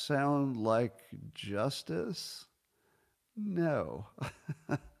that sound like justice? No.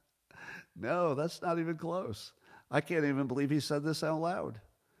 No, that's not even close. I can't even believe he said this out loud.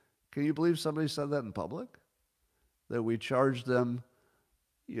 Can you believe somebody said that in public? That we charged them,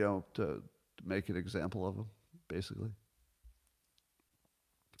 to make an example of them, basically.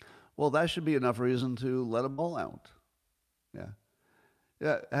 Well, that should be enough reason to let them all out. Yeah.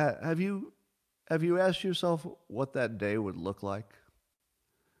 Yeah. Have you asked yourself what that day would look like?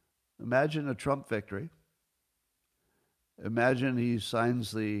 Imagine a Trump victory. Imagine he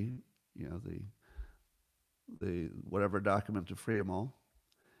signs the whatever document to free them all.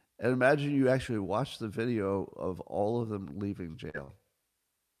 And imagine you actually watch the video of all of them leaving jail.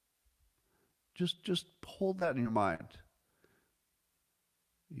 Just hold that in your mind.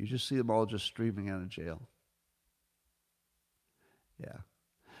 You just see them all just streaming out of jail. Yeah.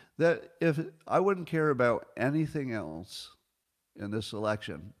 That if I wouldn't care about anything else in this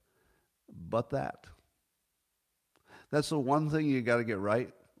election but that. That's the one thing you got to get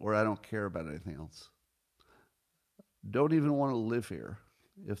right, or I don't care about anything else. Don't even want to live here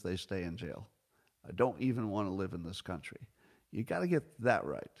if they stay in jail. I don't even want to live in this country. You got to get that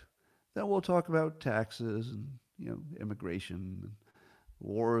right. Then we'll talk about taxes and, immigration and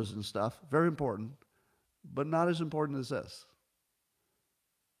wars and stuff. Very important, but not as important as this.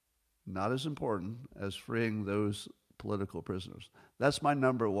 Not as important as freeing those political prisoners. That's my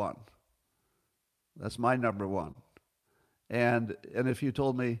number one. That's my number one. And if you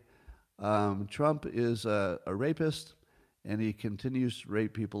told me Trump is a rapist and he continues to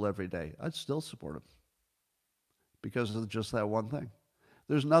rape people every day, I'd still support him because of just that one thing.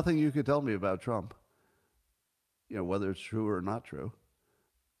 There's nothing you could tell me about Trump, whether it's true or not true,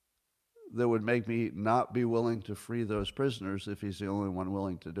 that would make me not be willing to free those prisoners if he's the only one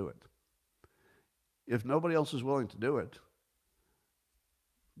willing to do it. If nobody else is willing to do it,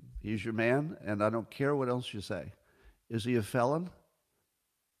 he's your man, and I don't care what else you say. Is he a felon?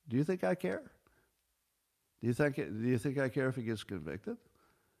 Do you think I care? Do you think I care if he gets convicted?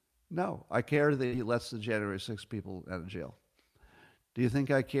 No. I care that he lets the January 6 people out of jail. Do you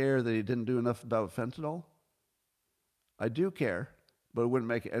think I care that he didn't do enough about fentanyl? I do care, but it wouldn't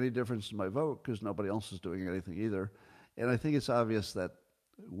make any difference to my vote because nobody else is doing anything either. And I think it's obvious that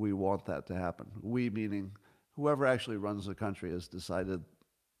we want that to happen. We, meaning whoever actually runs the country, has decided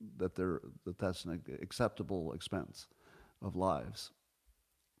that that's an acceptable expense of lives.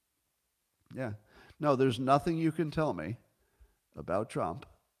 Yeah. No, there's nothing you can tell me about Trump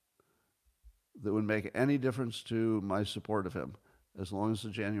that would make any difference to my support of him as long as the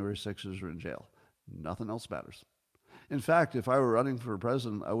January 6ers are in jail. Nothing else matters. In fact, if I were running for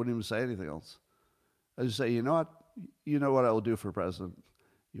president, I wouldn't even say anything else. I'd just say, you know what I will do for president?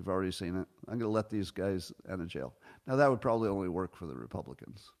 You've already seen it. I'm going to let these guys out of jail. Now, that would probably only work for the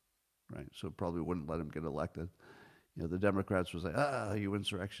Republicans, right? So it probably wouldn't let them get elected. The Democrats would say, you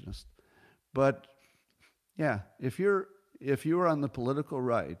insurrectionist. But, yeah, if you're on the political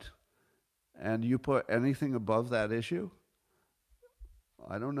right and you put anything above that issue,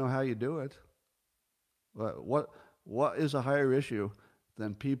 I don't know how you do it. What is a higher issue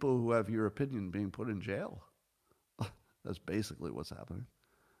than people who have your opinion being put in jail? That's basically what's happening.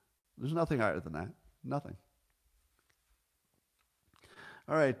 There's nothing higher than that. Nothing.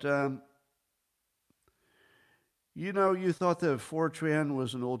 All right. You thought that Fortran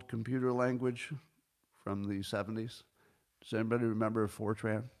was an old computer language from the 70s. Does anybody remember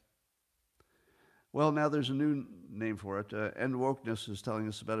Fortran? Well, now there's a new name for it. End Wokeness is telling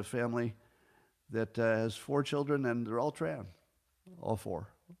us about a family that has 4 children, and they're all trans. All 4.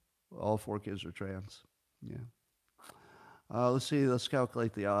 All 4 kids are trans. Yeah. Let's see. Let's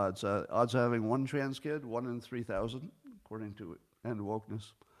calculate the odds. Odds of having 1 trans kid, 1 in 3,000, according to End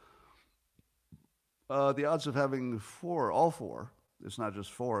Wokeness. The odds of having 4, all 4. It's not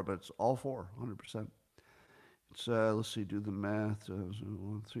just 4, but it's all 4, 100%. It's let's see. Do the math.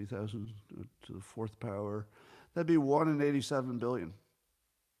 3,000 to the 4th power. That'd be 1 in 87 billion.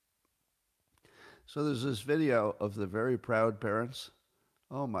 So there's this video of the very proud parents.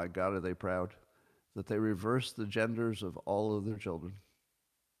 Oh my God, are they proud? That they reversed the genders of all of their children.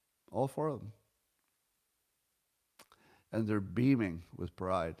 All 4 of them. And they're beaming with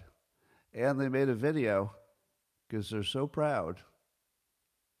pride. And they made a video because they're so proud.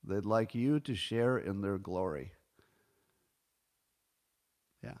 They'd like you to share in their glory.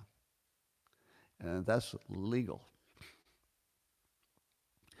 Yeah. And that's legal.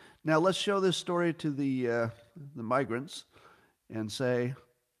 Now let's show this story to the migrants and say,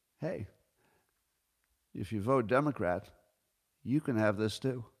 hey, if you vote Democrat, you can have this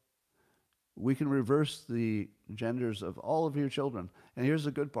too. We can reverse the genders of all of your children. And here's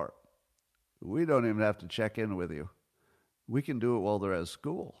the good part. We don't even have to check in with you. We can do it while they're at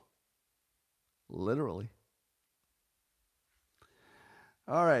school. Literally.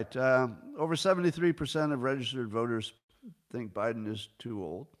 All right. Over 73% of registered voters think Biden is too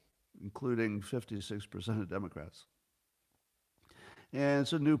old, including 56% of Democrats. And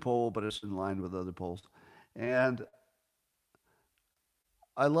it's a new poll, but it's in line with other polls. And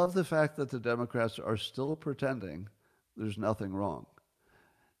I love the fact that the Democrats are still pretending there's nothing wrong.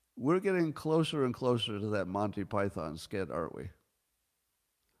 We're getting closer and closer to that Monty Python skit, aren't we?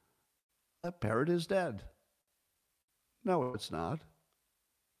 That parrot is dead. No, it's not.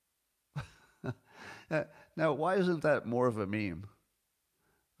 Now, why isn't that more of a meme?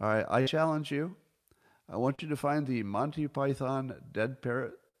 All right, I challenge you. I want you to find the Monty Python dead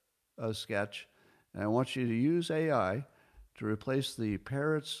parrot sketch, and I want you to use AI to replace the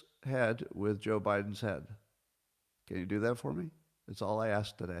parrot's head with Joe Biden's head. Can you do that for me? That's all I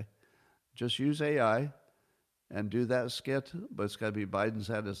ask today. Just use AI and do that skit, but it's got to be Biden's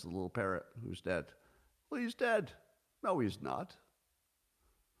head as the little parrot who's dead. Well, he's dead. No, he's not.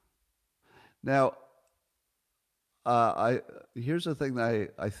 Now, here's the thing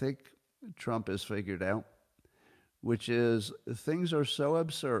that I think Trump has figured out, which is things are so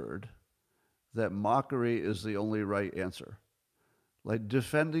absurd that mockery is the only right answer. Like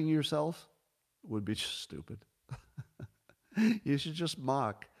defending yourself would be just stupid. You should just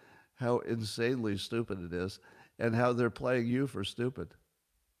mock how insanely stupid it is and how they're playing you for stupid.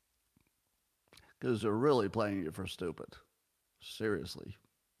 Because they're really playing you for stupid. Seriously,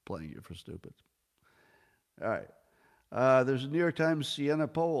 playing you for stupid. All right. There's a New York Times Siena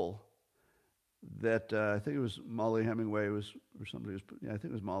poll that I think it was Molly Hemingway or somebody was, I think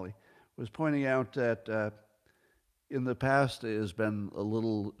it was Molly, was pointing out that in the past it has been a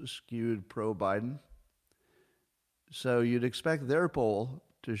little skewed pro-Biden. So you'd expect their poll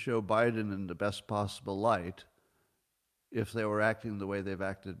to show Biden in the best possible light if they were acting the way they've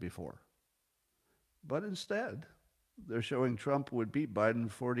acted before. But instead, they're showing Trump would beat Biden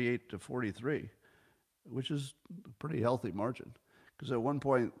 48-43, which is a pretty healthy margin. Because at one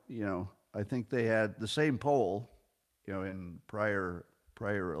point, I think they had the same poll, in prior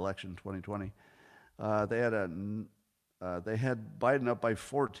election 2020. They had Biden up by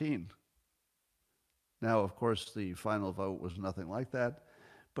 14. Now, of course, the final vote was nothing like that.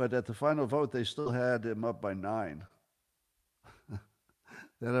 But at the final vote, they still had him up by 9.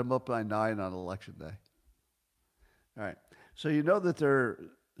 They had him up by 9 on election day. All right. So you know that they're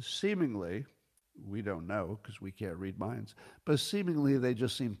seemingly, we don't know because we can't read minds, but seemingly they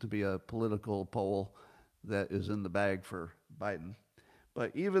just seem to be a political poll that is in the bag for Biden.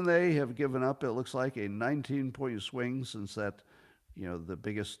 But even they have given up, it looks like, a 19-point swing since that, the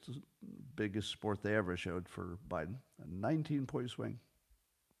biggest sport they ever showed for Biden. A 19-point swing.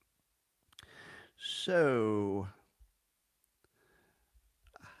 So,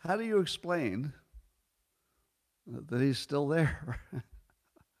 how do you explain that he's still there?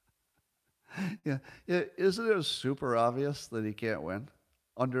 Yeah, isn't it super obvious that he can't win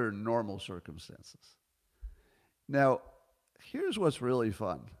under normal circumstances? Now, here's what's really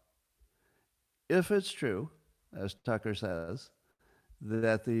fun. If it's true, as Tucker says,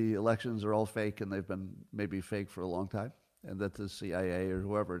 that the elections are all fake and they've been maybe fake for a long time, and that the CIA or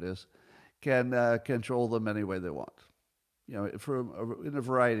whoever it is can control them any way they want, in a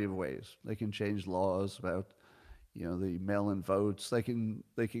variety of ways. They can change laws about the mail-in votes. They can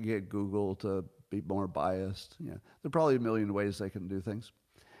get Google to be more biased. There are probably a million ways they can do things.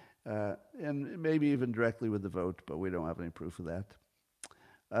 And maybe even directly with the vote, but we don't have any proof of that.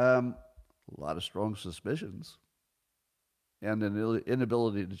 A lot of strong suspicions and an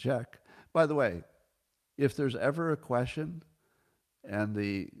inability to check. By the way, if there's ever a question and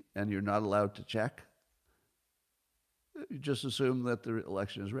you're not allowed to check, you just assume that the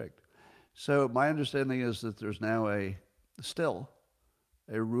election is rigged. So my understanding is that there's now still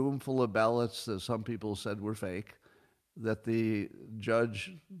a room full of ballots that some people said were fake, that the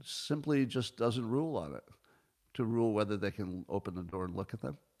judge simply just doesn't rule on it, to rule whether they can open the door and look at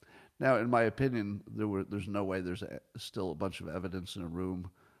them. Now, in my opinion, there's no way there's still a bunch of evidence in a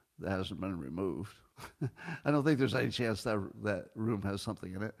room that hasn't been removed. I don't think there's any chance that that room has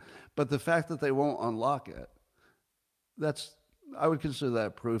something in it. But the fact that they won't unlock it, that's, I would consider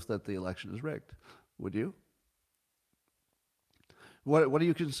that proof that the election is rigged. Would you? What do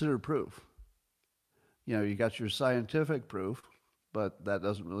you consider proof? You know, you got your scientific proof, but that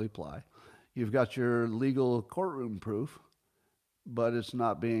doesn't really apply. You've got your legal courtroom proof, but it's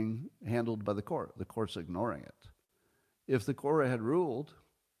not being handled by the court. The court's ignoring it. If the court had ruled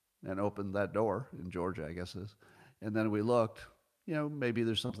and opened that door in Georgia, I guess it is, and then we looked, you know, maybe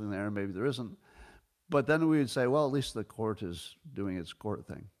there's something there, maybe there isn't. But then we would say, well, at least the court is doing its court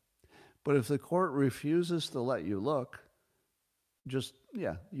thing. But if the court refuses to let you look, just,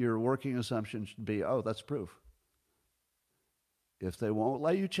 yeah, your working assumption should be, oh, that's proof. If they won't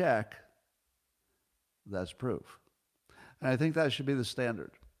let you check, that's proof. And I think that should be the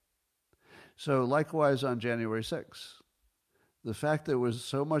standard. So likewise on January 6th, the fact there was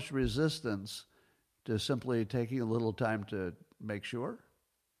so much resistance to simply taking a little time to make sure,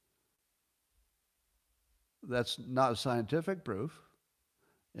 that's not scientific proof.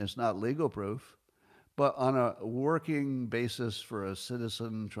 It's not legal proof. But on a working basis for a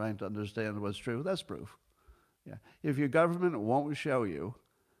citizen trying to understand what's true, that's proof. Yeah. If your government won't show you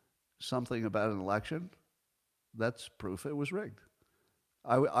something about an election, that's proof it was rigged.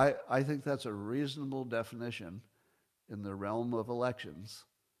 I think that's a reasonable definition in the realm of elections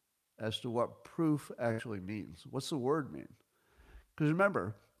as to what proof actually means. What's the word mean? Because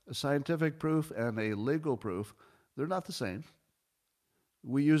remember, a scientific proof and a legal proof, they're not the same.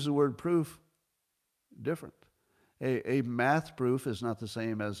 We use the word proof different. A math proof is not the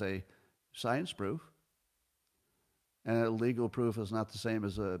same as a science proof, and a legal proof is not the same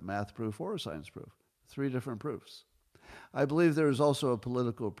as a math proof or a science proof. Three different proofs. I believe there is also a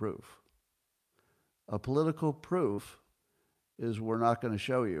political proof. A political proof is we're not going to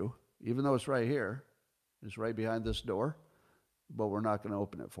show you, even though it's right here, it's right behind this door, but we're not going to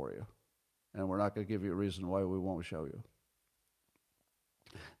open it for you. And we're not going to give you a reason why we won't show you.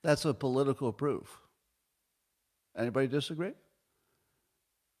 That's a political proof. Anybody disagree?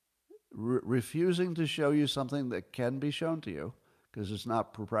 Refusing to show you something that can be shown to you because it's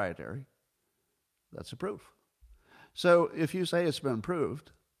not proprietary, that's a proof. So if you say it's been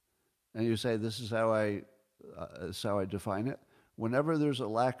proved, and you say this is how I define it, whenever there's a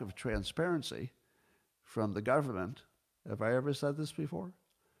lack of transparency from the government, have I ever said this before?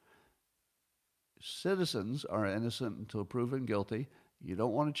 Citizens are innocent until proven guilty. You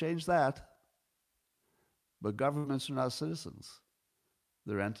don't want to change that. But governments are not citizens.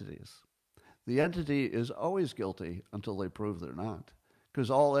 They're entities. The entity is always guilty until they prove they're not,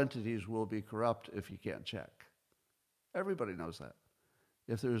 because all entities will be corrupt if you can't check. Everybody knows that.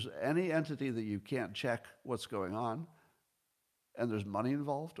 If there's any entity that you can't check what's going on, and there's money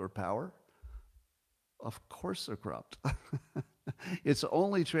involved or power, of course they're corrupt. It's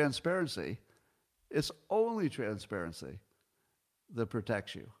only transparency. It's only transparency that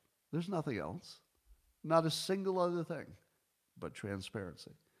protects you. There's nothing else. Not a single other thing but transparency.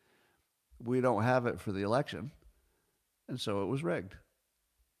 We don't have it for the election, and so it was rigged.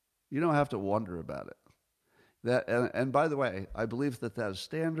 You don't have to wonder about it. And by the way, I believe that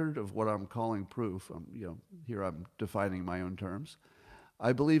standard of what I'm calling proof, here I'm defining my own terms,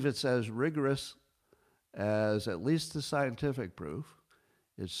 I believe it's as rigorous as at least the scientific proof.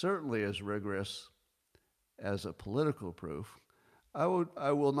 It's certainly as rigorous as a political proof. I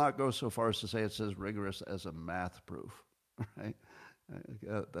will not go so far as to say it's as rigorous as a math proof, right?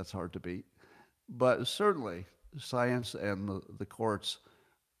 That's hard to beat. But certainly, science and the courts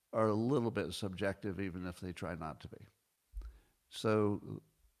are a little bit subjective, even if they try not to be. So,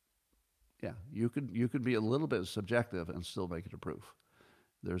 yeah, you could be a little bit subjective and still make it a proof.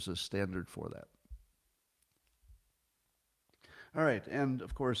 There's a standard for that. All right, and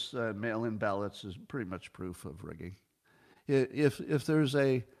of course, mail-in ballots is pretty much proof of rigging. If there's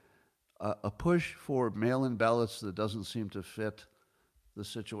a push for mail-in ballots that doesn't seem to fit the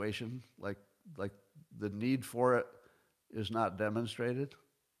situation, like the need for it is not demonstrated,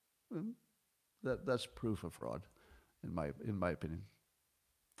 that's proof of fraud, in my opinion.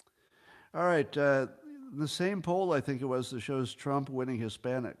 All right, the same poll, I think it was, that shows Trump winning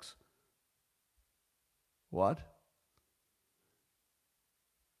Hispanics. What?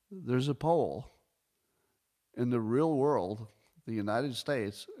 There's a poll in the real world, the United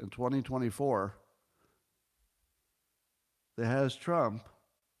States, in 2024, that has Trump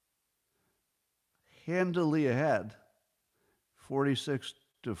handily ahead,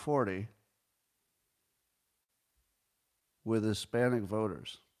 46-40, with Hispanic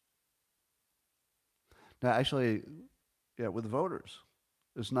voters. Now, actually, yeah, with voters.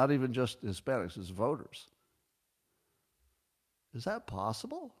 It's not even just Hispanics, it's voters. Is that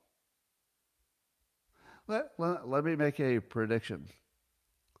possible? Let me make a prediction.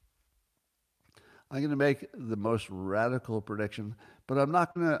 I'm going to make the most radical prediction, but I'm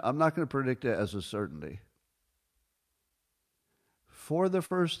not going to predict it as a certainty. For the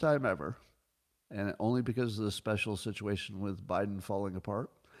first time ever, and only because of the special situation with Biden falling apart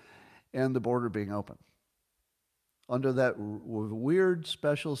and the border being open. Under that weird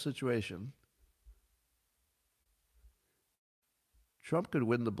special situation, Trump could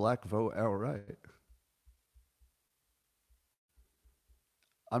win the black vote outright.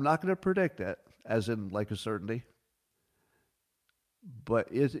 I'm not going to predict it, as in like a certainty, but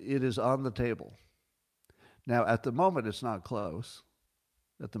it is on the table. Now, at the moment, it's not close.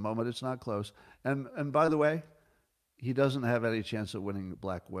 At the moment, it's not close. And by the way, he doesn't have any chance of winning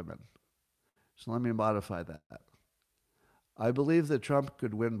black women. So let me modify that. I believe that Trump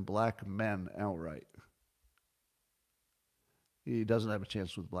could win black men outright. He doesn't have a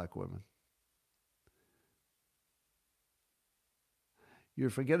chance with black women.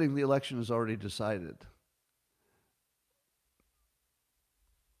 You're forgetting the election is already decided.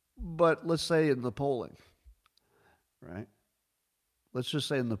 But let's say in the polling, right? Let's just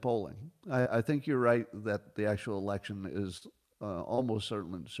say in the polling. I think you're right that the actual election is almost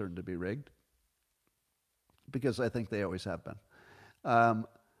certain to be rigged, because I think they always have been. But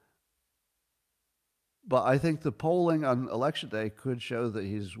I think the polling on election day could show that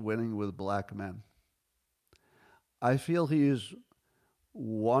he's winning with black men. I feel he's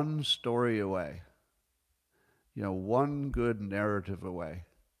one story away, one good narrative away.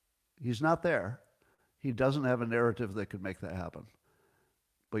 He's not there. He doesn't have a narrative that could make that happen.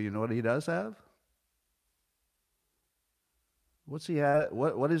 But you know what he does have? What's he had?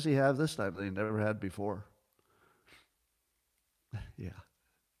 What does he have this time that he never had before? Yeah.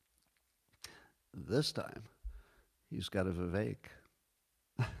 This time, he's got a Vivek.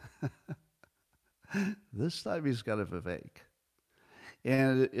 This time he's got a Vivek.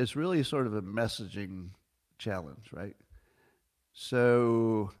 And it's really sort of a messaging challenge, right?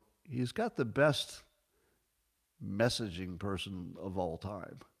 So he's got the best messaging person of all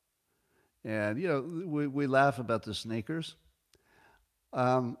time. And, we laugh about the sneakers.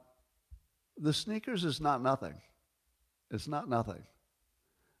 The sneakers is not nothing. It's not nothing.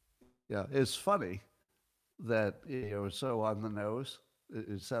 Yeah, it's funny that, it's so on the nose.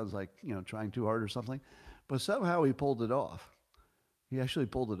 It sounds like, trying too hard or something. But somehow he pulled it off. He actually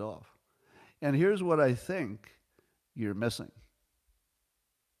pulled it off. And here's what I think you're missing.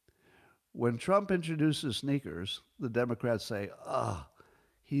 When Trump introduces sneakers, the Democrats say,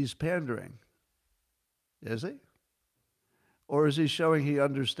 he's pandering. Is he? Or is he showing he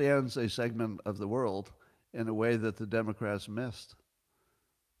understands a segment of the world in a way that the Democrats missed?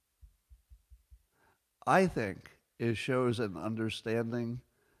 I think it shows an understanding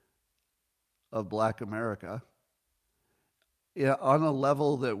of Black America on a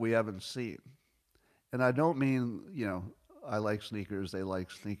level that we haven't seen. And I don't mean, I like sneakers, they like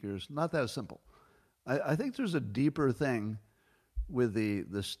sneakers. Not that simple. I think there's a deeper thing with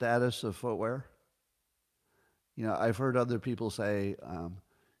the status of footwear. I've heard other people say,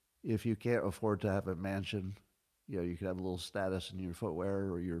 if you can't afford to have a mansion, you could have a little status in your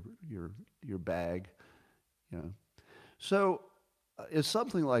footwear or your bag. So it's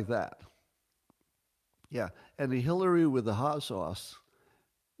something like that. Yeah, and the Hillary with the hot sauce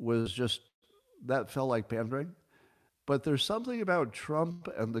was that felt like pandering. But there's something about Trump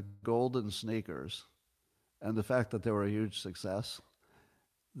and the golden sneakers and the fact that they were a huge success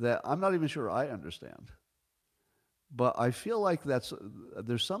that I'm not even sure I understand. But I feel like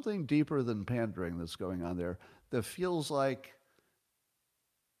there's something deeper than pandering that's going on there that feels like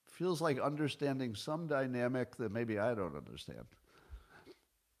understanding some dynamic that maybe I don't understand.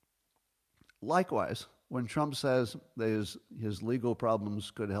 Likewise, when Trump says that his legal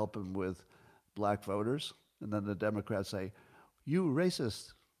problems could help him with black voters, and then the Democrats say, you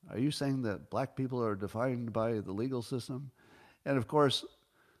racist, are you saying that black people are defined by the legal system? And of course,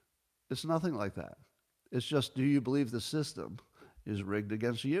 it's nothing like that. It's just, do you believe the system is rigged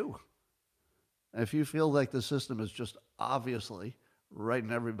against you? And if you feel like the system is just obviously right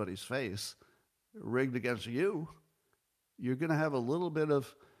in everybody's face, rigged against you, you're going to have a little bit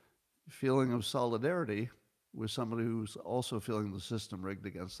of feeling of solidarity with somebody who's also feeling the system rigged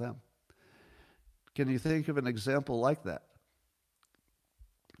against them. Can you think of an example like that?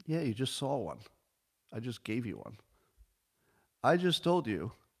 Yeah, you just saw one. I just gave you one. I just told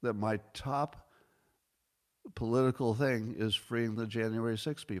you that my top political thing is freeing the January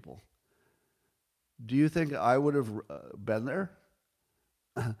 6 people. Do you think I would have been there?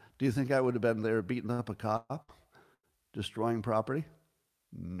 Do you think I would have been there beating up a cop, destroying property?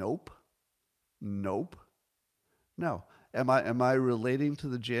 Nope. Nope. No. Am I relating to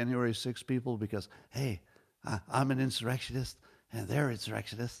the January 6 people because, hey, I'm an insurrectionist and they're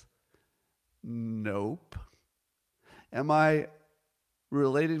insurrectionists? Nope. Am I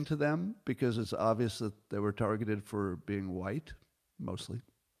relating to them because it's obvious that they were targeted for being white? Mostly.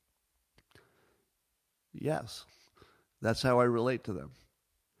 Yes. That's how I relate to them.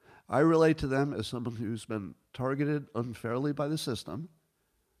 I relate to them as someone who's been targeted unfairly by the system,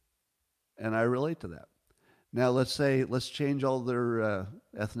 and I relate to that. Now, let's change all their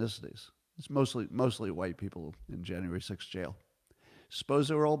ethnicities. It's mostly white people in January 6th jail. Suppose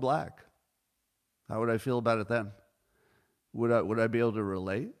they were all black. How would I feel about it then? Would I be able to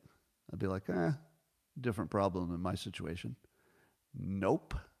relate? I'd be like, different problem in my situation.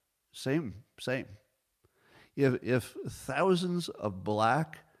 Nope. Same. If thousands of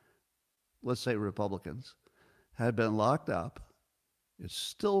black, let's say Republicans, had been locked up, it's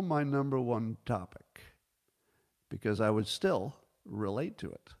still my number one topic because I would still relate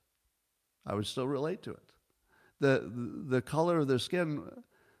to it. The color of their skin,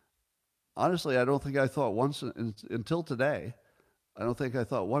 honestly, I don't think I thought once until today. I don't think I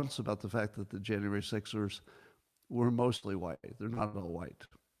thought once about the fact that the January 6ers were mostly white. They're not all white.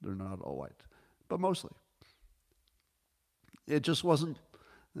 But mostly. It just wasn't,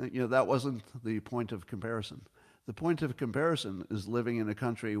 that wasn't the point of comparison. The point of comparison is living in a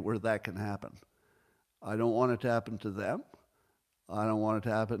country where that can happen. I don't want it to happen to them. I don't want it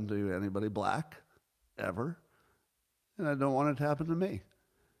to happen to anybody black, ever. And I don't want it to happen to me.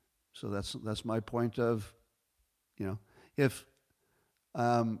 So that's my point of, if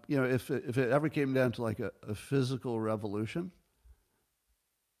if it ever came down to like a physical revolution,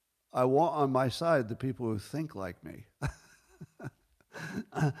 I want on my side the people who think like me.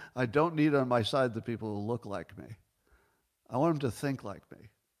 I don't need on my side the people who look like me. I want them to think like me,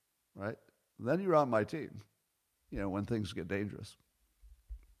 right? Then you're on my team, when things get dangerous.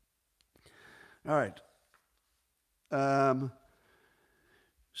 All right.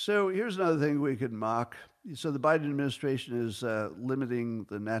 So here's another thing we could mock. So the Biden administration is limiting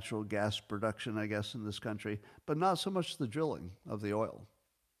the natural gas production, I guess, in this country, but not so much the drilling of the oil,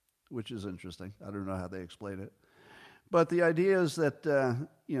 which is interesting. I don't know how they explain it. But the idea is that,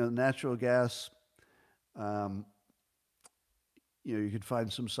 natural gas, you could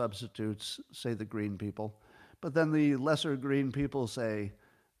find some substitutes, say the green people. But then the lesser green people say,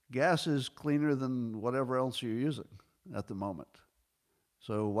 gas is cleaner than whatever else you're using at the moment.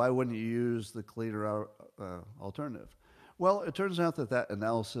 So why wouldn't you use the cleaner alternative? Well, it turns out that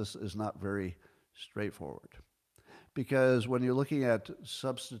analysis is not very straightforward. Because when you're looking at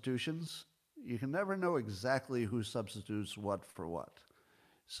substitutions, you can never know exactly who substitutes what for what.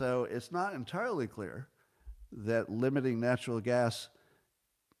 So it's not entirely clear that limiting natural gas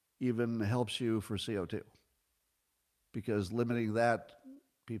even helps you for CO2. Because limiting that,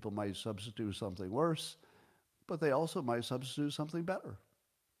 people might substitute something worse, but they also might substitute something better.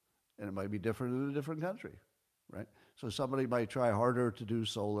 And it might be different in a different country, right? So somebody might try harder to do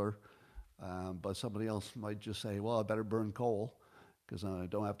solar, but somebody else might just say, well, I better burn coal because I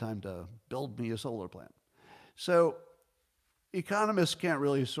don't have time to build me a solar plant. So economists can't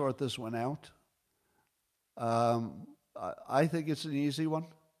really sort this one out. I think it's an easy one.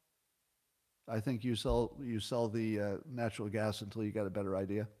 I think you sell the natural gas until you got a better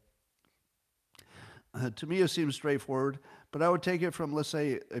idea. To me, it seems straightforward, but I would take it from, let's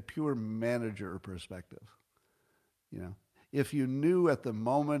say, a pure manager perspective. If you knew at the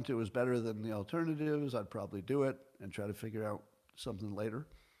moment it was better than the alternatives, I'd probably do it and try to figure out something later.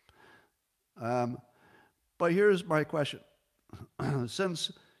 But here's my question.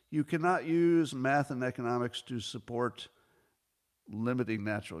 Since you cannot use math and economics to support limiting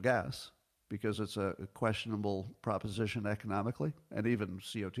natural gas, because it's a questionable proposition economically and even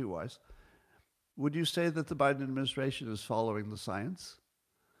CO2-wise, would you say that the Biden administration is following the science?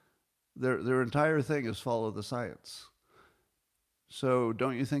 Their entire thing is follow the science. So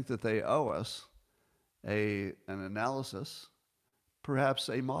don't you think that they owe us an analysis, perhaps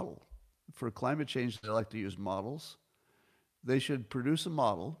a model? For climate change, they like to use models. They should produce a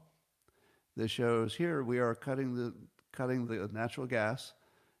model that shows here we are cutting the natural gas,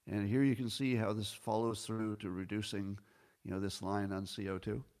 and here you can see how this follows through to reducing, this line on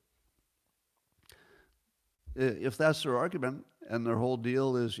CO2. If that's their argument, and their whole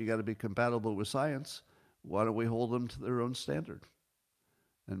deal is you got to be compatible with science, why don't we hold them to their own standard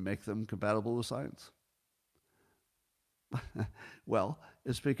and make them compatible with science? Well,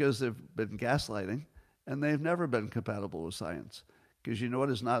 it's because they've been gaslighting, and they've never been compatible with science. Because you know what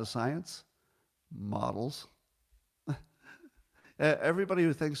is not a science? Models. Everybody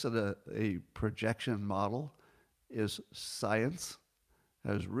who thinks that a projection model is science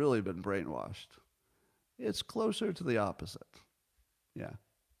has really been brainwashed. It's closer to the opposite. Yeah.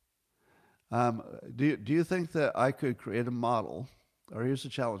 Do you think that I could create a model? Or here's a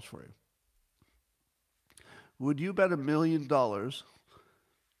challenge for you. Would you bet $1 million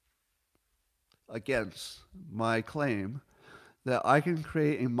against my claim that I can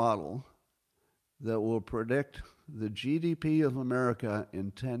create a model that will predict the GDP of America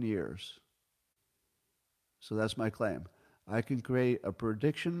in 10 years? So that's my claim. I can create a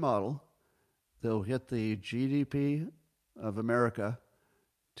prediction model that will hit the GDP of America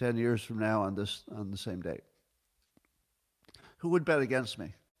 10 years from now on the same date. Who would bet against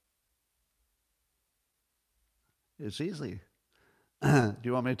me? It's easy. Do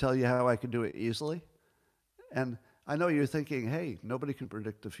you want me to tell you how I can do it easily? And I know you're thinking, hey, nobody can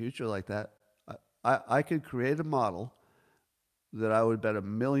predict the future like that. I could create a model that I would bet $1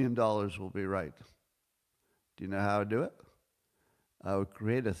 million will be right. Do you know how I would do it? I would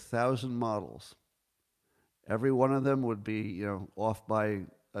create 1,000 models. Every one of them would be, off by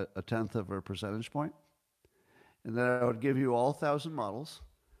a tenth of a percentage point. And then I would give you all 1,000 models,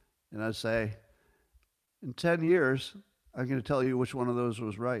 and I'd say, in 10 years, I'm going to tell you which one of those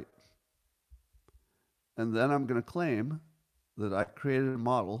was right. And then I'm going to claim that I created a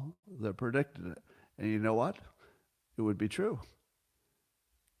model that predicted it. And you know what? It would be true.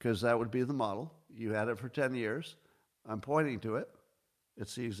 Because that would be the model. You had it for 10 years. I'm pointing to it.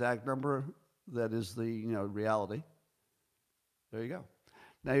 It's the exact number that is the reality. There you go.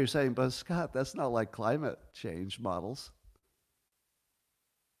 Now you're saying, but Scott, that's not like climate change models.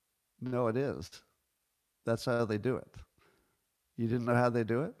 No, it is. That's how they do it. You didn't know how they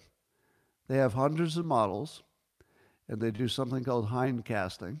do it? They have hundreds of models, and they do something called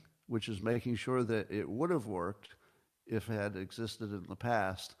hindcasting, which is making sure that it would have worked if it had existed in the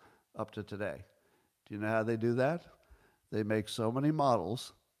past up to today. Do you know how they do that? They make so many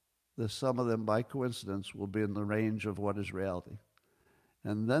models that some of them, by coincidence, will be in the range of what is reality.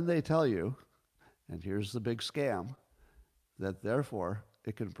 And then they tell you, and here's the big scam, that therefore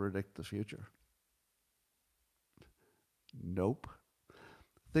it can predict the future. Nope.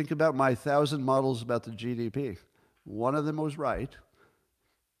 Think about my 1,000 models about the GDP. One of them was right.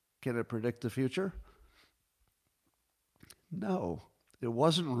 Can it predict the future? No. It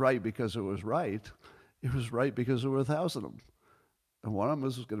wasn't right because it was right. It was right because there were 1,000 of them. And one of them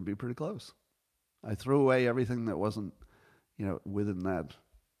was going to be pretty close. I threw away everything that wasn't, within that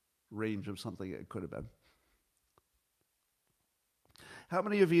range of something it could have been. How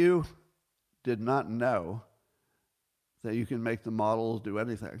many of you did not know that you can make the model do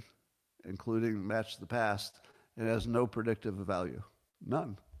anything, including match the past? It has no predictive value.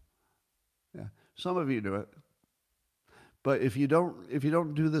 None. Yeah. Some of you do it. But if you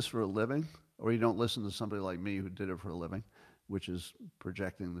don't do this for a living, or you don't listen to somebody like me who did it for a living, which is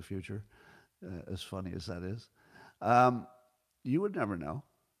projecting the future, as funny as that is, you would never know.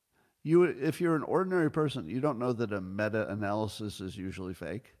 If you're an ordinary person, you don't know that a meta-analysis is usually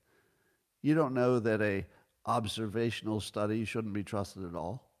fake. You don't know that a observational study shouldn't be trusted at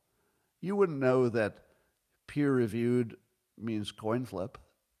all. You wouldn't know that peer-reviewed means coin flip.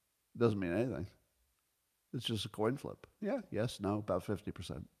 Doesn't mean anything. It's just a coin flip. Yeah, yes, no, about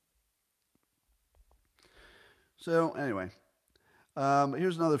 50%. So anyway,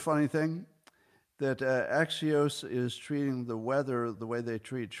 here's another funny thing, that Axios is treating the weather the way they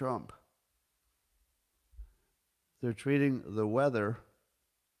treat Trump. They're treating the weather,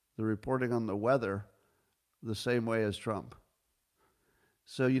 the reporting on the weather, the same way as Trump.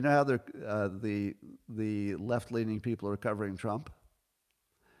 So you know how the left-leaning people are covering Trump?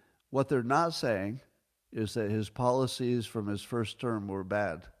 What they're not saying is that his policies from his first term were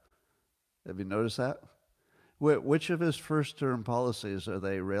bad. Have you noticed that? Which of his first-term policies are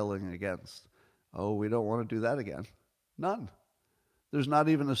they railing against? Oh, we don't want to do that again. None. There's not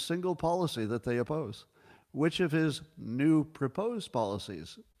even a single policy that they oppose. Which of his new proposed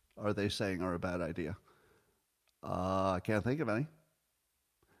policies are they saying are a bad idea? I can't think of any.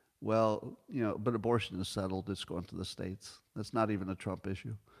 Well, but abortion is settled. It's going to the states. That's not even a Trump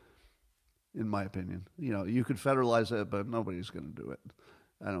issue, in my opinion. You could federalize it, but nobody's going to do it.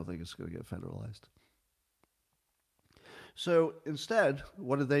 I don't think it's going to get federalized. So instead,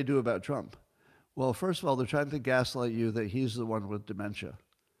 what did they do about Trump? Well, first of all, they're trying to gaslight you that he's the one with dementia.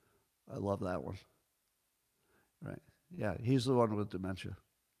 I love that one. Right. Yeah, he's the one with dementia.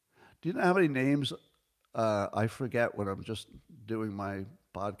 Do you know how many names I forget when I'm just doing my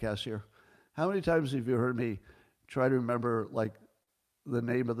podcast here? How many times have you heard me try to remember, like, the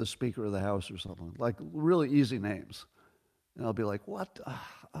name of the Speaker of the House or something, like really easy names. And I'll be like, what?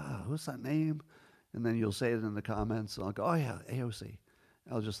 What's that name? And then you'll say it in the comments, and I'll go, oh yeah, AOC.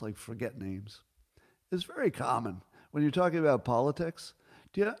 I'll just like forget names. It's very common. When you're talking about politics,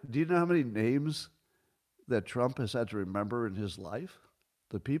 do you know how many names that Trump has had to remember in his life?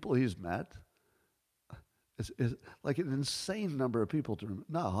 The people he's met? It's like an insane number of people to remember.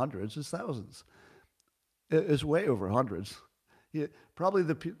 Not hundreds, it's thousands. It's way over hundreds. Probably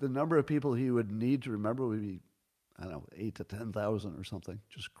the number of people he would need to remember would be, I don't know, 8 to 10,000 or something.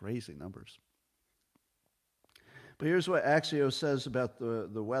 Just crazy numbers. But here's what Axios says about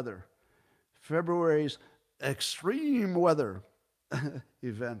the weather. February's extreme weather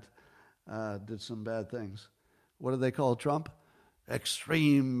event did some bad things. What do they call Trump?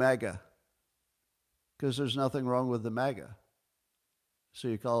 Extreme MAGA. Because there's nothing wrong with the MAGA. So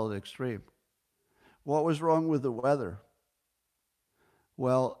you call it extreme. What was wrong with the weather?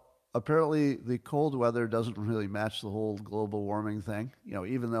 Well, apparently the cold weather doesn't really match the whole global warming thing. You know,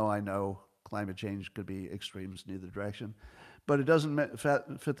 even though I know climate change could be extremes in either direction, but it doesn't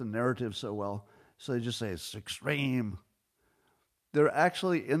fit the narrative so well. So they just say it's extreme. They're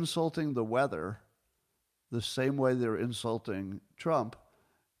actually insulting the weather the same way they're insulting Trump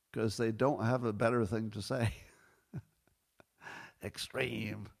because they don't have a better thing to say.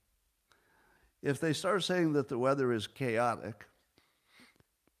 Extreme. If they start saying that the weather is chaotic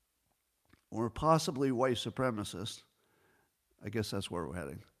or possibly white supremacist, I guess that's where we're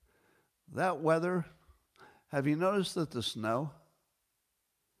heading. That weather, have you noticed that the snow?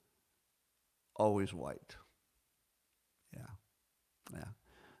 Always white. Yeah.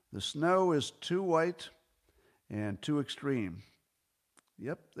 The snow is too white and too extreme.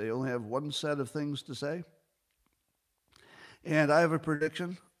 Yep, they only have one set of things to say. And I have a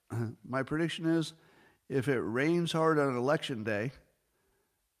prediction. My prediction is if it rains hard on election day,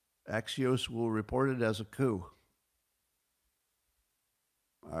 Axios will report it as a coup.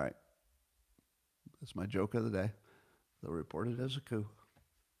 All right. That's my joke of the day. They'll report it as a coup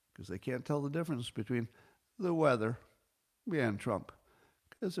because they can't tell the difference between the weather and Trump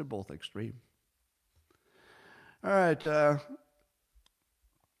because they're both extreme. All right.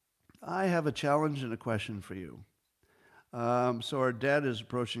 I have a challenge and a question for you. So our debt is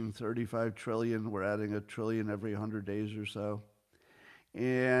approaching 35 trillion. We're adding a trillion every 100 days or so.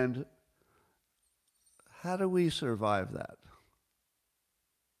 And how do we survive that?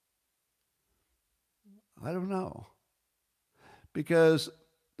 I don't know. Because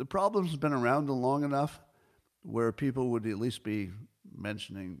the problem's been around long enough where people would at least be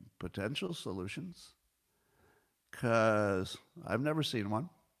mentioning potential solutions. Because I've never seen one.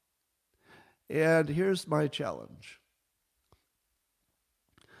 And here's my challenge.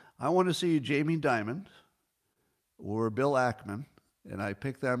 I want to see Jamie Dimon or Bill Ackman, and I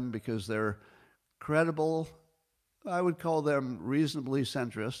pick them because they're credible. I would call them reasonably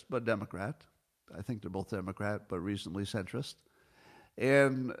centrist, but Democrat. I think they're both Democrat, but reasonably centrist,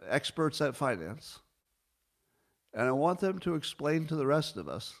 and experts at finance. And I want them to explain to the rest of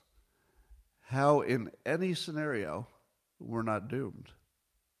us how in any scenario we're not doomed.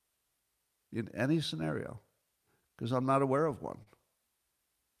 In any scenario, because I'm not aware of one.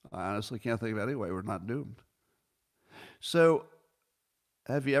 I honestly can't think of any way we're not doomed. So,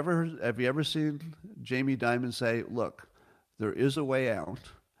 have you ever seen Jamie Dimon say, "Look, there is a way out.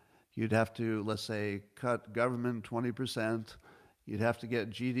 You'd have to, let's say, cut government 20%. You'd have to get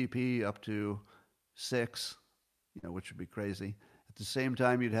GDP up to 6, which would be crazy. At the same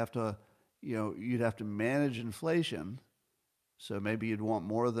time, you'd have to manage inflation." So maybe you'd want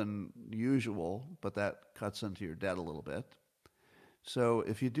more than usual, but that cuts into your debt a little bit. So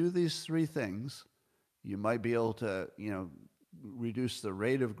if you do these 3 things, you might be able to, reduce the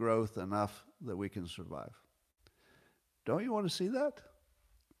rate of growth enough that we can survive. Don't you want to see that?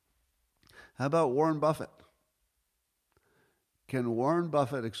 How about Warren Buffett? Can Warren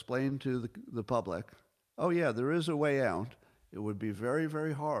Buffett explain to the public, oh yeah, there is a way out. It would be very,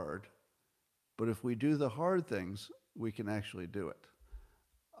 very hard, but if we do the hard things, we can actually do it.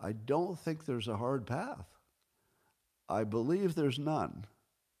 I don't think there's a hard path. I believe there's none.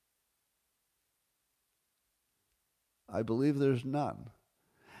 I believe there's none.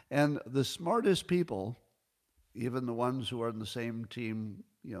 And the smartest people, even the ones who are in the same team,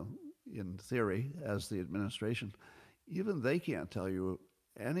 in theory, as the administration, even they can't tell you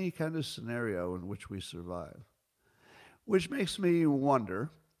any kind of scenario in which we survive. Which makes me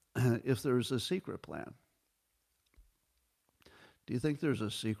wonder if there's a secret plan. Do you think there's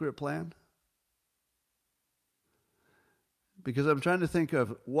a secret plan? Because I'm trying to think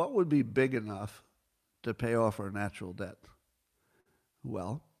of what would be big enough to pay off our natural debt.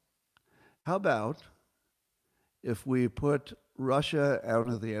 Well, how about if we put Russia out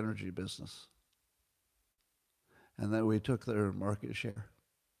of the energy business and then we took their market share?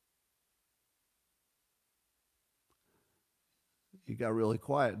 You got really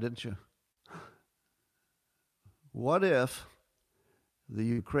quiet, didn't you? What if the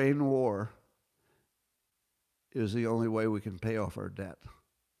Ukraine war is the only way we can pay off our debt?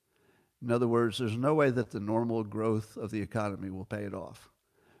 In other words, there's no way that the normal growth of the economy will pay it off.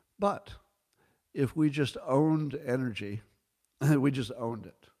 But if we just owned energy, we just owned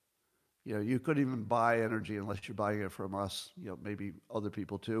it. You know, you couldn't even buy energy unless you're buying it from us, you know, maybe other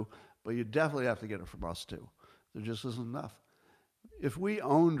people too, but you definitely have to get it from us too. There just isn't enough. If we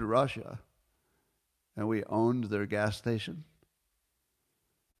owned Russia and we owned their gas station,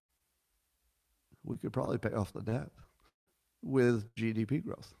 we could probably pay off the debt with GDP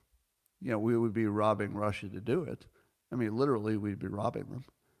growth. You know, we would be robbing Russia to do it. I mean, literally, we'd be robbing them.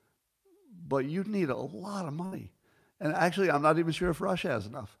 But you'd need a lot of money. And actually, I'm not even sure if Russia has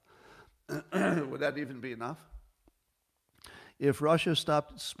enough. Would that even be enough? If Russia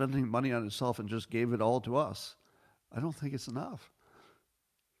stopped spending money on itself and just gave it all to us, I don't think it's enough.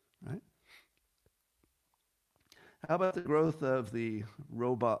 Right? How about the growth of the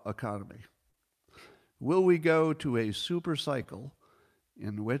robot economy? Will we go to a super cycle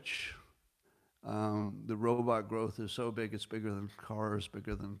in which the robot growth is so big it's bigger than cars,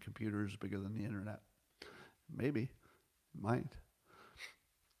 bigger than computers, bigger than the internet? Maybe. It might.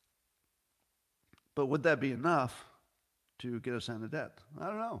 But would that be enough to get us out of debt? I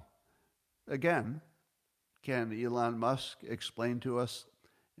don't know. Again, can Elon Musk explain to us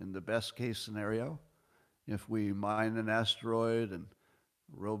in the best case scenario, if we mine an asteroid and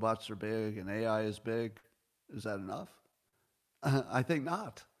robots are big and AI is big, is that enough? I think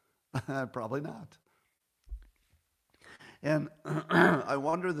not. Probably not. And I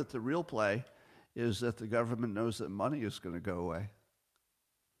wonder that the real play is that the government knows that money is going to go away.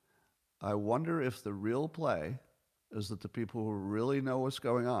 I wonder if the real play is that the people who really know what's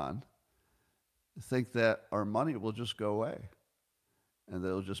going on think that our money will just go away and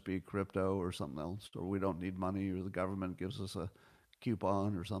it'll just be crypto or something else, or we don't need money, or the government gives us a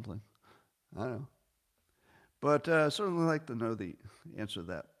coupon or something. I don't know. But certainly like to know the answer to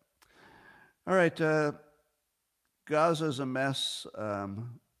that. All right, Gaza's a mess,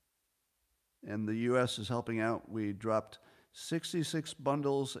 and the U.S. is helping out. We dropped 66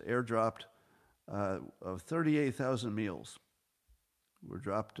 bundles, airdropped, of 38,000 meals were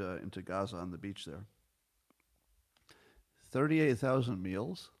dropped into Gaza on the beach there. 38,000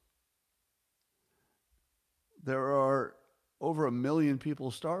 meals. There are over 1 million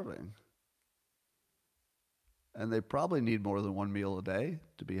people starving. And they probably need more than one meal a day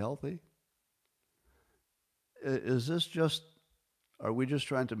to be healthy. Is this just, are we just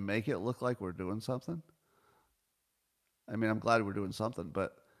trying to make it look like we're doing something? I mean, I'm glad we're doing something,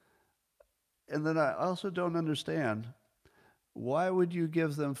 but, and then I also don't understand, why would you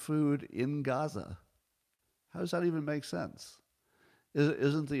give them food in Gaza? How does that even make sense?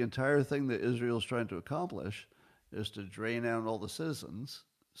 Isn't the entire thing that Israel's trying to accomplish is to drain out all the citizens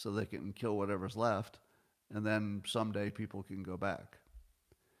so they can kill whatever's left, and then someday people can go back?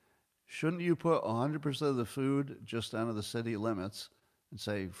 Shouldn't you put 100% of the food just down to the city limits and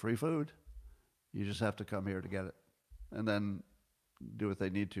say, free food? You just have to come here to get it. And then do what they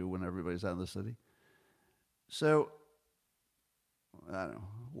need to when everybody's out of the city. So, I don't know.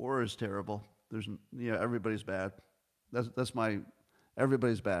 War is terrible. Everybody's bad. That's my,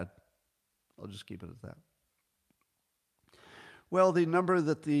 everybody's bad. I'll just keep it at that. Well, the number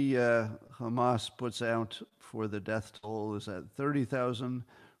that the Hamas puts out for the death toll is at 30,000.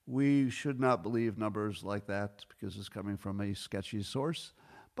 We should not believe numbers like that because it's coming from a sketchy source.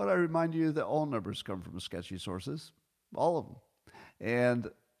 But I remind you that all numbers come from sketchy sources, all of them.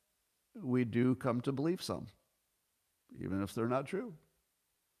 And we do come to believe some, even if they're not true.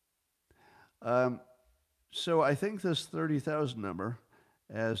 So I think this 30,000 number,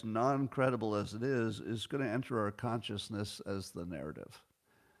 as non-credible as it is going to enter our consciousness as the narrative.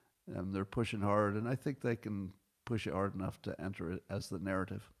 And they're pushing hard, and I think they can push it hard enough to enter it as the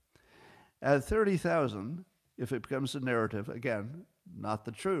narrative. At 30,000, if it becomes a narrative, again, not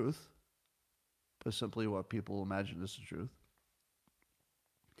the truth, but simply what people imagine is the truth,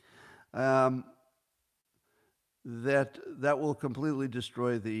 that will completely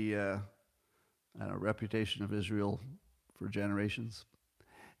destroy the reputation of Israel for generations.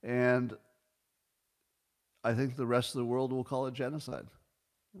 And I think the rest of the world will call it genocide.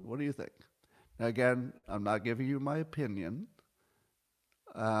 What do you think? Now, again, I'm not giving you my opinion.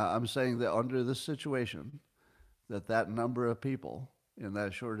 I'm saying that under this situation, that number of people in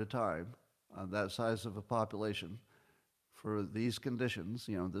that short a time on that size of a population for these conditions,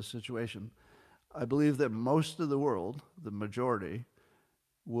 this situation, I believe that most of the world, the majority,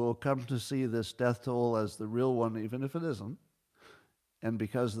 will come to see this death toll as the real one, even if it isn't. And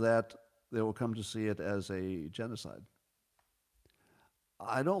because of that, they will come to see it as a genocide.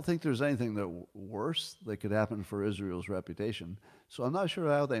 I don't think there's anything that worse that could happen for Israel's reputation, so I'm not sure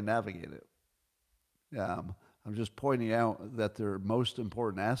how they navigate it. I'm just pointing out that their most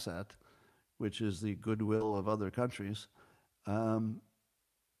important asset, which is the goodwill of other countries,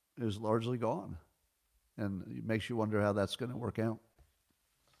 is largely gone. And it makes you wonder how that's going to work out.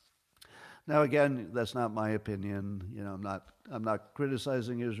 Now, again, that's not my opinion. I'm not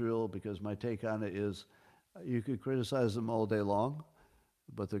criticizing Israel, because my take on it is you could criticize them all day long,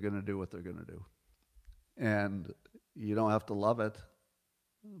 but they're going to do what they're going to do. And you don't have to love it,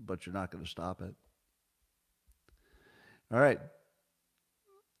 but you're not going to stop it. All right.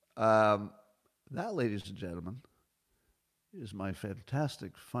 That, ladies and gentlemen, is my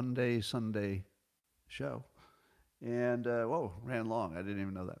fantastic Fun Day Sunday show. And, ran long. I didn't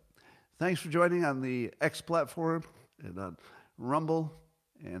even know that. Thanks for joining on the X platform and on Rumble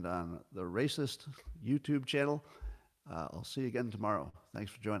and on the Racist YouTube channel. I'll see you again tomorrow.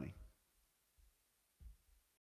 Thanks for joining.